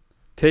then,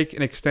 take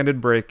an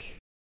extended break,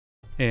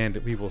 and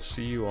we will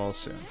see you all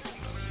soon.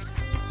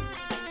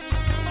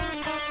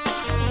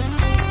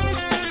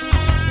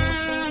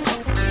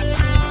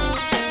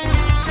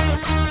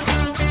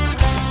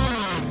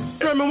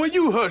 Sherman, will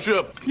you hush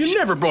up? You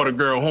never brought a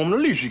girl home. The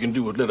least you can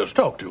do is let us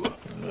talk to her.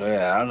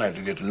 Yeah, I'd like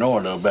to get to know her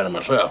a little better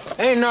myself.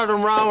 Ain't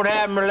nothing wrong with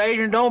having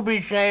relations. Don't be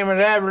ashamed of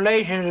that.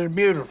 Relations is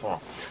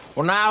beautiful.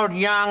 When I was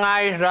young,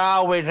 I used to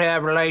always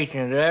have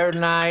relations. Every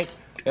night,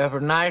 if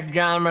a nice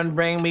gentleman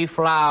bring me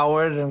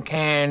flowers and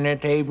candy,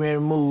 take me to a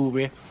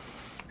movie,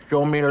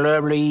 show me a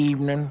lovely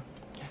evening.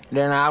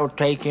 Then I would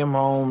take him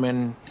home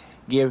and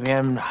give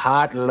him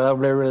hot,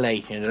 lovely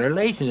relations.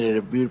 Relations is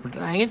a beautiful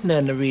thing. It's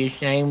nothing to be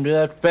ashamed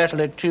of,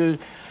 especially to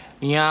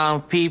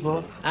young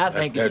people. I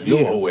think That's it's your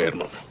beautiful. whole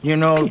Edmund. You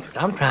know,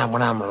 sometimes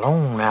when I'm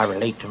alone, I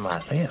relate to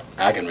myself.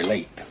 I can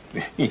relate.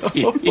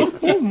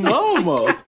 Mama.